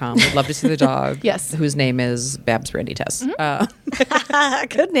 lady2ladycompany@gmail.com. We'd love to see the dog. Yes. Whose name is Babs Brandy Tess.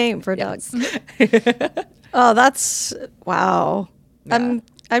 Good name for a dog. Oh, that's wow. Yeah.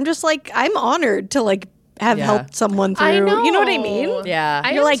 I'm just like, I'm honored to like have helped someone through. I know. You know what I mean? Yeah.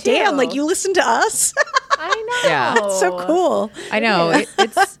 I You're am like, too. damn, like you listen to us. I know. Yeah. That's so cool. I know.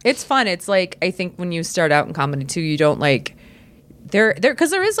 It's fun. It's like, I think when you start out in comedy too, you don't like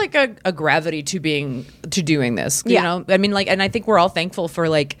because there is like a gravity to doing this. You know? I mean, like, and I think we're all thankful for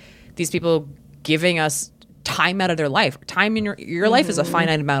like these people giving us time out of their life. Time in your life is a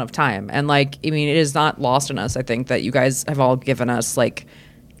finite amount of time. And like, I mean, it is not lost on us, I think, that you guys have all given us like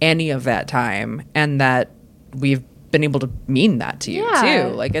any of that time, and that we've been able to mean that to you too.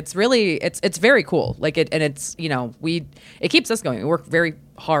 Like, it's really it's very cool. Like it keeps us going. We work very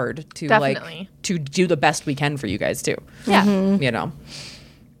hard to Definitely. to do the best we can for you guys too. Yeah. You know.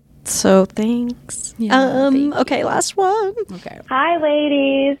 So thanks. Okay, last one. Okay. Hi,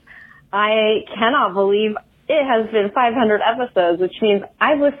 ladies. I cannot believe it has been 500 episodes, which means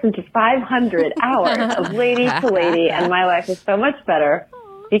I've listened to 500 hours of Lady to Lady, and my life is so much better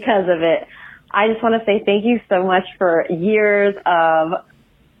because of it. I just want to say thank you so much for years of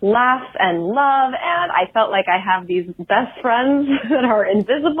laughs and love, and I felt like I have these best friends that are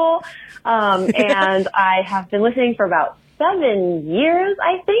invisible, and I have been listening for about 7 years,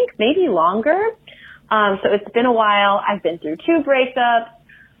 I think, maybe longer. So it's been a while. I've been through 2 breakups,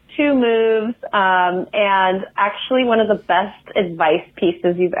 2 moves, and actually one of the best advice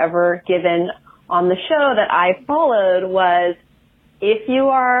pieces you've ever given on the show that I followed was, if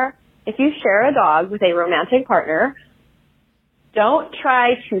you share a dog with a romantic partner, don't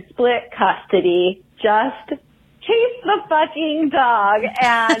try to split custody, just keep the fucking dog.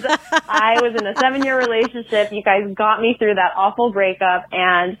 And I was in a 7-year relationship. You guys got me through that awful breakup,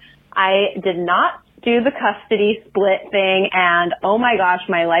 and I did not do the custody split thing, and oh my gosh,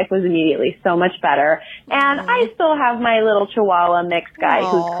 my life was immediately so much better. And I still have my little Chihuahua mix guy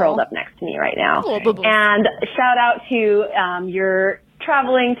who's curled up next to me right now. And shout out to your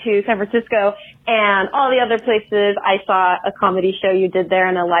traveling to San Francisco and all the other places. I saw a comedy show you did there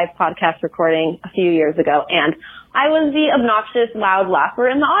and a live podcast recording a few years ago, and I was the obnoxious, loud laugher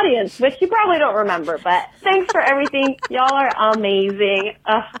in the audience, which you probably don't remember, but thanks for everything. Y'all are amazing.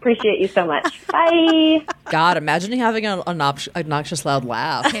 Appreciate you so much. Bye. God, imagine having an obnoxious, loud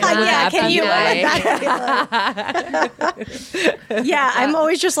laugh. Yeah, can you? Yeah, I'm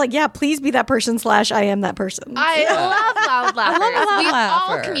always just like, yeah, please be that person / I am that person. I love loud laughers. I love a loud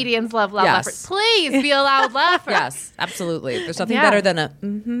laugher. All comedians love loud Yes. laughers. Please be a loud laugher. Yes, absolutely. There's nothing Yeah. better than a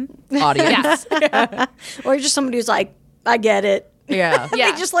audience. Or just somebody who's like, I get it. Yeah.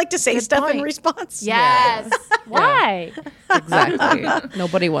 Yeah. They just like to say stuff in point. response. Yes. Why? Exactly.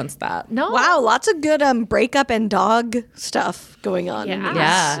 Nobody wants that. No. Wow, lots of good breakup and dog stuff going on. in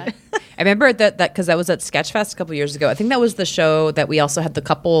Yeah. this. Yeah. I remember that because I was at Sketchfest a couple years ago. I think that was the show that we also had the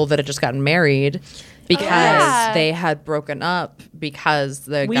couple that had just gotten married because yeah. they had broken up because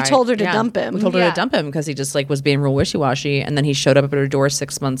We told her to dump him. We told her Yeah. to dump him because he just like was being real wishy-washy, and then he showed up at her door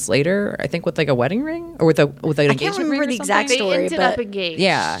 6 months later, I think with like a wedding ring or with an engagement can't ring remember or the exact something. They story, ended but- up engaged.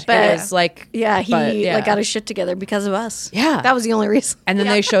 Yeah, But- it was like Yeah, he but, like got his shit together because of us. Yeah. That was the only reason. And then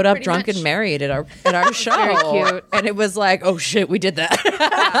Yeah, they showed up pretty drunk much. and married at our show. Very cute. And it was like, oh shit, we did that.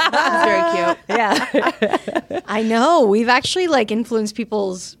 That's very cute. Yeah. I know. We've actually like influenced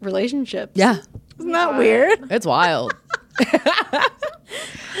people's relationships. Yeah. Isn't that weird? It's wild.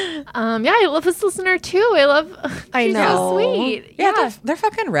 Yeah, I love this listener too. I love. I She's know. so sweet. Yeah, they're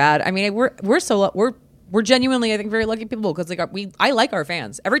fucking rad. I mean, we're genuinely, I think, very lucky people because like I like our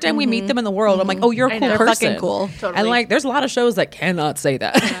fans. Every time we meet them in the world, I'm like, oh, you're a I cool know. person. Fucking cool. Totally. And like, there's a lot of shows that cannot say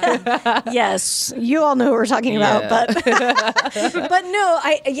that. Yes, you all know what we're talking about, Yeah. but no,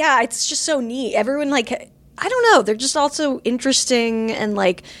 it's just so neat. Everyone like, I don't know, they're just also interesting and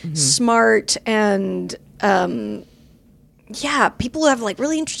like smart and people have like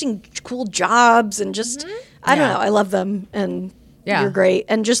really interesting, cool jobs and just I don't know, I love them and. Yeah. You're great.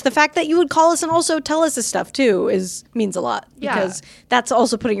 And just the fact that you would call us and also tell us this stuff too means a lot. Yeah. Because that's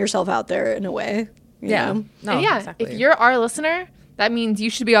also putting yourself out there in a way. you know? No, And yeah, exactly. if you're our listener, that means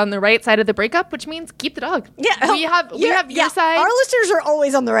you should be on the right side of the breakup, which means keep the dog. Yeah. we have your side. Our listeners are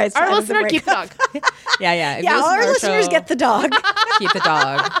always on the right side. Our of the listener, keep the breakup. dog. yeah. If you Yeah, listen to our listeners show, get the dog. keep the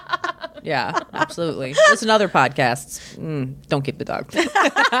dog. Yeah, absolutely. Listen to other podcasts. Don't keep the dog.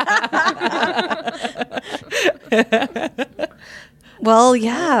 Well,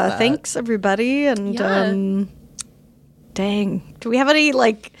 yeah. Thanks, everybody. And Yeah. dang, do we have any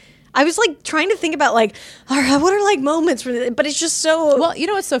like? I was like trying to think about like, all right, what are like moments for but it's just so Well, you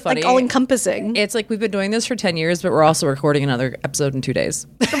know what's so funny? like all encompassing. It's like we've been doing this for 10 years, but we're also recording another episode in 2 days.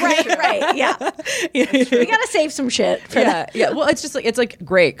 right, yeah. We gotta save some shit for that. Yeah. Well, it's just like, it's like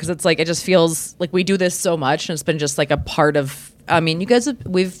great because it's like, it just feels like we do this so much and it's been just like a part of, I mean, you guys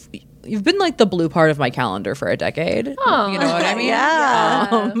you've been like the blue part of my calendar for a decade. Oh. You know what I mean?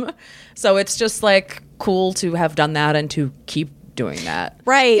 Yeah. So it's just like cool to have done that and to keep doing that.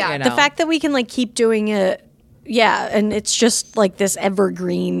 Right. You The know? fact that we can like keep doing it. Yeah, and it's just like this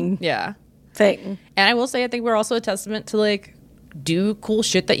evergreen Yeah. thing. And I will say, I think we're also a testament to like do cool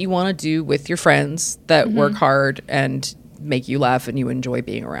shit that you want to do with your friends that work hard and make you laugh and you enjoy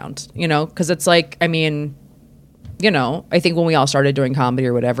being around, you know? Because it's like, I mean, you know, I think when we all started doing comedy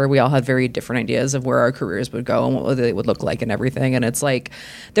or whatever, we all had very different ideas of where our careers would go and what they would look like and everything. And it's like,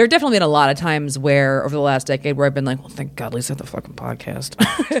 there have definitely been a lot of times where over the last decade where I've been like, well, thank God, at least I have the fucking podcast.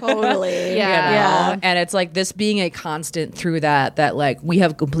 Totally. Yeah. And it's like this being a constant through that like we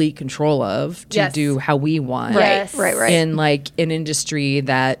have complete control of to Yes. do how we want. Yes. Right. In like an industry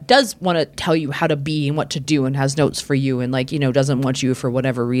that does want to tell you how to be and what to do and has notes for you and like, you know, doesn't want you for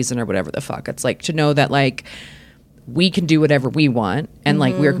whatever reason or whatever the fuck. It's like to know that like we can do whatever we want and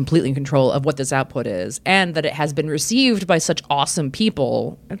like we're completely in control of what this output is and that it has been received by such awesome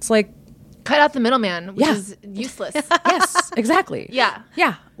people. It's like, Cut out the middleman, which Yeah. is useless. yes, exactly. Yeah.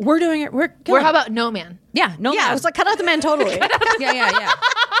 Yeah. We're doing it. We're How about no man? yeah, no, Yeah, man. I was like, cut out the man totally. yeah.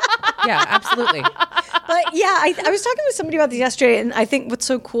 Yeah, absolutely. But yeah, I was talking with somebody about this yesterday, and I think what's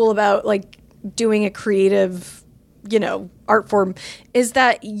so cool about like doing a creative, you know, art form is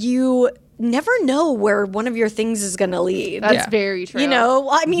that you never know where one of your things is going to lead. That's very true. You know,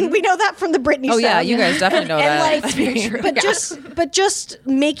 I mean, we know that from the Britney Oh stuff. yeah, you guys definitely know and that. like, but just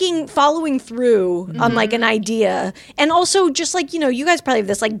following through on like an idea, and also just like, you know, you guys probably have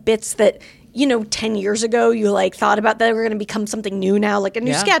this like bits that, you know, 10 years ago you like thought about that were going to become something new now, like a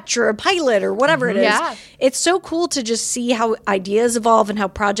new sketch or a pilot or whatever it is. Yeah. It's so cool to just see how ideas evolve and how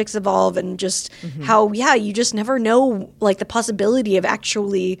projects evolve and just how, you just never know like the possibility of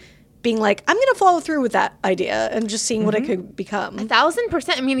actually being like, I'm going to follow through with that idea and just seeing what it could become.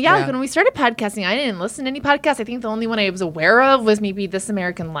 1,000%. I mean, like when we started podcasting, I didn't listen to any podcasts. I think the only one I was aware of was maybe This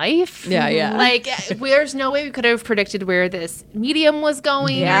American Life. Yeah. Like, there's no way we could have predicted where this medium was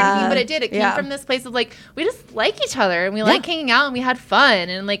going or anything, but it did. It came from this place of like, we just like each other and we like hanging out and we had fun.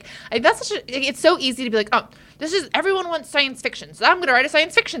 And like, that's it's so easy to be like, oh, everyone wants science fiction, so I'm going to write a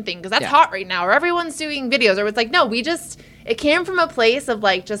science fiction thing because that's hot right now. Or everyone's doing videos. Or it's like, no, it came from a place of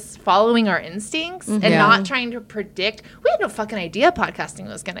like just following our instincts and not trying to predict. We had no fucking idea podcasting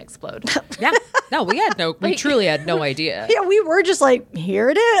was going to explode. Yeah. No, we truly had no idea. Yeah, we were just like, here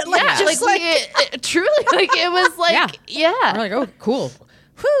it is. Truly, like it was like, We're like, oh, cool.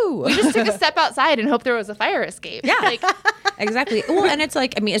 Whew. We just took a step outside and hoped there was a fire escape. Yeah, like, exactly. Well, and it's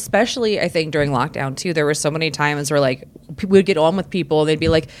like, I mean, especially I think during lockdown too, there were so many times where like we would get on with people and they'd be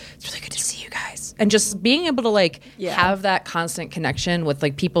like, it's really good to see you guys. And just being able to like have that constant connection with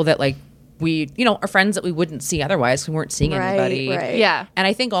like people that like we, are friends that we wouldn't see otherwise. We weren't seeing anybody. Right. Yeah. And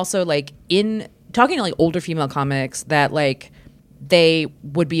I think also like in talking to like older female comics that like they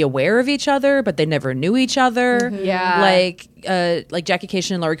would be aware of each other, but they never knew each other. Mm-hmm. Yeah. Like Jackie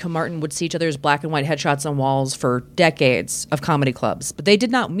Cation and Laurie Kilmartin would see each other's black and white headshots on walls for decades of comedy clubs, but they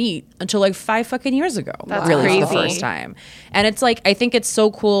did not meet until like 5 fucking years ago. That's really crazy. for the first time. And it's like, I think it's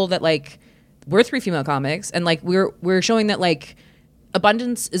so cool that like we're 3 female comics and like we're showing that like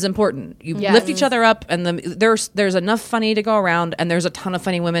abundance is important. You lift each other up, and there's enough funny to go around, and there's a ton of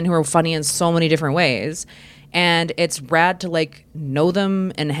funny women who are funny in so many different ways. And it's rad to like know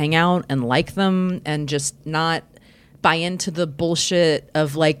them and hang out and like them and just not buy into the bullshit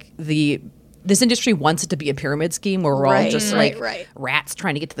of like this industry wants it to be a pyramid scheme where we're all just like rats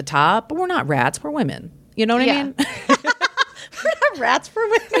trying to get to the top, but we're not rats, we're women. You know what I mean? We're not rats, for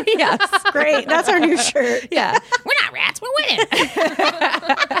women. Yes. Great. That's our new shirt. Yeah. We're not rats, we're women.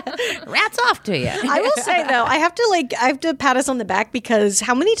 Rats off to you. I will say though, I have to pat us on the back because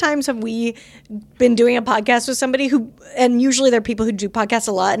how many times have we been doing a podcast with somebody who, and usually they're people who do podcasts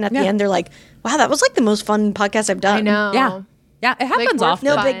a lot, and at the end they're like, wow, that was like the most fun podcast I've done. I know. Yeah. Yeah, it happens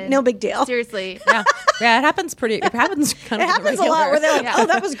often. No big deal. Seriously. Yeah, it happens kind of. It happens a lot where they're like, "Oh,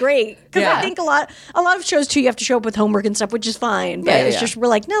 that was great." Because I think a lot of shows too, you have to show up with homework and stuff, which is fine. But it's just we're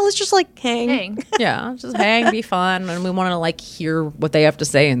like, no, let's just like hang. Yeah, just hang, be fun, and we want to like hear what they have to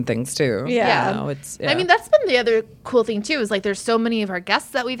say and things too. Yeah, I mean, that's been the other cool thing too. Is like, there's so many of our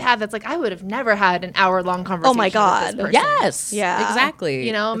guests that we've had that's like, I would have never had an hour-long conversation. Oh my god! With this person. Yes. Yeah.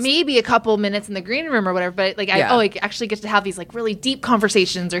 Exactly. Maybe a couple minutes in the green room or whatever, but like, I actually get to have these like really deep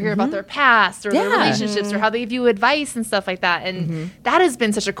conversations or hear about their past or their relationships or how they view advice and stuff like that. And that has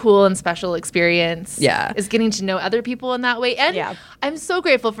been such a cool and special experience. Yeah. Is getting to know other people in that way. And I'm so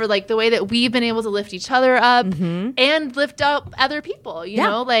grateful for like the way that we've been able to lift each other up and lift up other people, you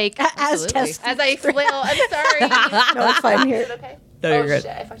know, like as I flail. I'm sorry. No, it's fine here. Is it okay? No, you're good.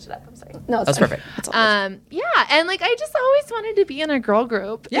 Shit, I fucked it up. I'm sorry. No, that's perfect. Yeah, and like I just always wanted to be in a girl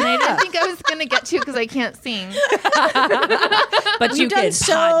group, and I didn't think I was gonna get to because I can't sing. But you can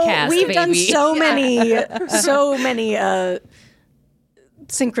podcast. We've baby. done so many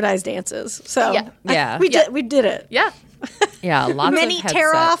synchronized dances. So we did it. Yeah, yeah. Lots many of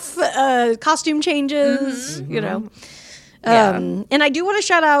tear off costume changes. You know, and I do want to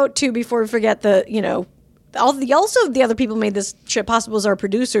shout out too before we forget the other people made this shit possible as our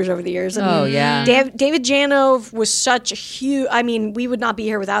producers over the years. I mean, David Janov was such a huge. I mean, we would not be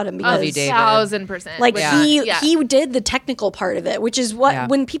here without him because 1,000%. Like he did the technical part of it, which is what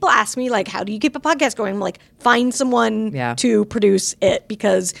when people ask me like, how do you keep a podcast going? I'm like, find someone to produce it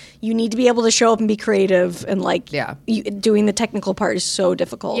because you need to be able to show up and be creative and like doing the technical part is so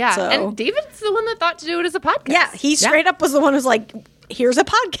difficult. Yeah, so. and David's the one that thought to do it as a podcast. Yeah, he straight up was the one who's like, here's a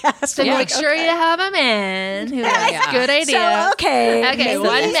podcast. So make sure you have a man who has good ideas. So, okay,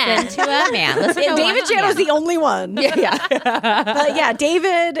 one man to a man. Listen to David Jan was the only one. But yeah,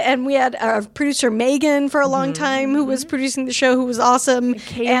 David, and we had our producer Megan for a long time who was producing the show, who was awesome.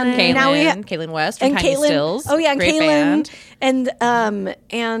 And now we have Caitlin West from Tiny Stills. Oh yeah, and Great Caitlin. band.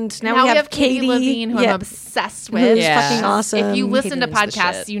 And now we have Katie Levine, who I'm obsessed with. Who's fucking awesome. If you listen to Caitlin's the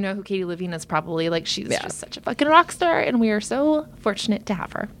podcasts, shit. you know who Katie Levine is probably. Like, she's just such a fucking rock star, and we are so fortunate to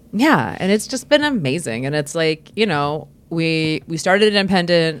have her. Yeah, and it's just been amazing. And it's like, you know, we started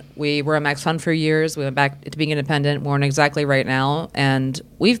independent. We were at Max Fun for years. We went back to being independent. We're on Exactly right now. And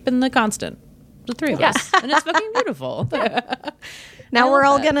we've been the constant, the three of us. And it's fucking beautiful. Now we're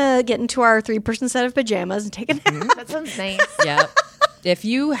all going to get into our 3-person set of pajamas and take a nap. That sounds nice. Yeah. If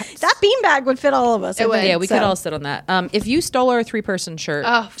you that beanbag would fit all of us. It would. Yeah, we could all sit on that. If you stole our 3-person shirt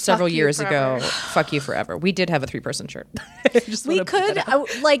several years ago, fuck you forever. We did have a 3-person shirt. We could,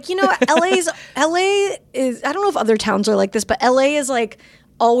 like, you know, LA is, I don't know if other towns are like this, but LA is like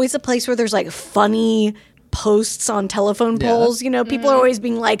always a place where there's like funny posts on telephone poles. You know, people are always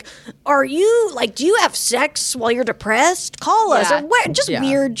being like, do you have sex while you're depressed? Call us. Or just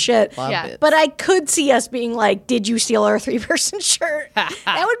weird shit. It. But I could see us being like, did you steal our 3-person shirt?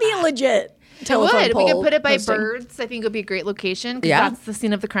 That would be legit. telephone We pole could put it by posting. birds. I think it would be a great location because Yeah. that's the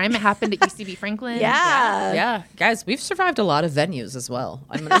scene of the crime. It happened at UCB Franklin. Yeah. Guys, we've survived a lot of venues as well.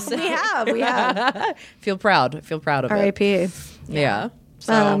 I'm gonna say. We have. Feel proud of it. R.I.P. Yeah.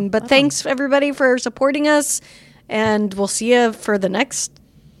 So, But thanks everybody for supporting us, and we'll see you for the next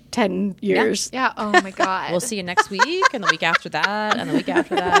 10 years. Yeah. Oh my God. we'll see you next week, and the week after that, and the week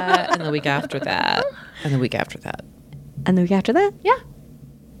after that, and the week after that, and the week after that. And the week after that? Yeah.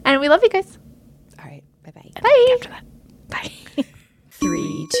 And we love you guys. All right. Bye-bye. Bye. Bye.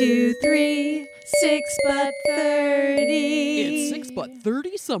 3, 2, 3, 6 but 30. It's 6 but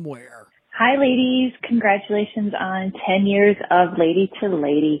 30 somewhere. Hi, ladies. Congratulations on 10 years of Lady to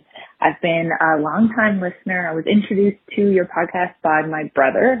Lady. I've been a longtime listener. I was introduced to your podcast by my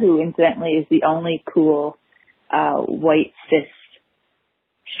brother, who incidentally is the only cool white cis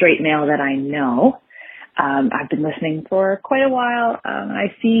straight male that I know. I've been listening for quite a while.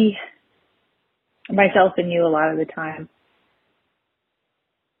 I see myself in you a lot of the time.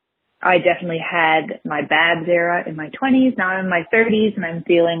 I definitely had my Babs era in my 20s. Now I'm in my 30s, and I'm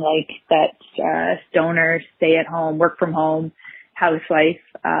feeling like that stoner, stay at home, work from home, housewife.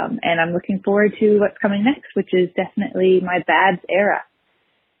 And I'm looking forward to what's coming next, which is definitely my Babs era.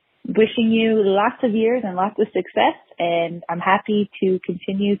 Wishing you lots of years and lots of success, and I'm happy to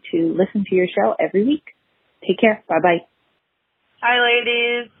continue to listen to your show every week. Take care. Bye-bye. Hi,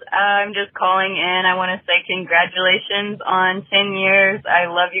 ladies. I'm just calling in. I want to say congratulations on 10 years. I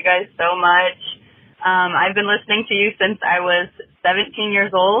love you guys so much. I've been listening to you since I was 17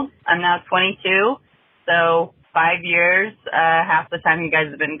 years old. I'm now 22, so 5 years, half the time you guys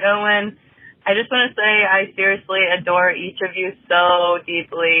have been going. I just want to say I seriously adore each of you so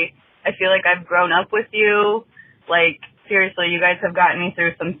deeply. I feel like I've grown up with you. Like, seriously, you guys have gotten me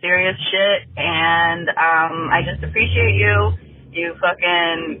through some serious shit, and I just appreciate you. You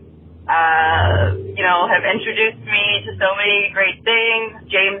fucking, have introduced me to so many great things.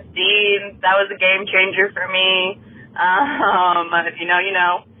 James Dean, that was a game changer for me. If you know, you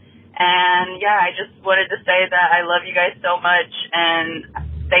know. And yeah, I just wanted to say that I love you guys so much, and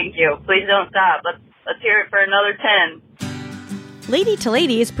thank you. Please don't stop. Let's hear it for another 10. Lady to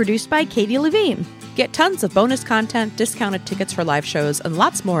Lady is produced by Katie Levine. Get tons of bonus content, discounted tickets for live shows, and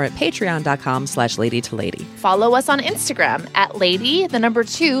lots more at patreon.com/ladytolady. Follow us on Instagram at Lady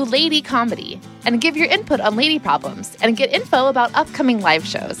Comedy. And give your input on lady problems and get info about upcoming live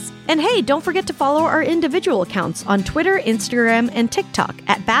shows. And hey, don't forget to follow our individual accounts on Twitter, Instagram, and TikTok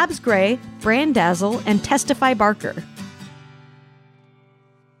at Babs Gray, Brandazzle, and Testify Barker.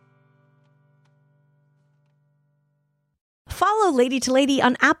 Follow Lady to Lady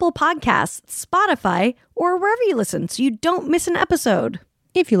on Apple Podcasts, Spotify, or wherever you listen so you don't miss an episode.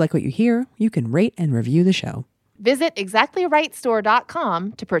 If you like what you hear, you can rate and review the show. Visit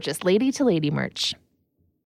ExactlyRightStore.com to purchase Lady to Lady merch.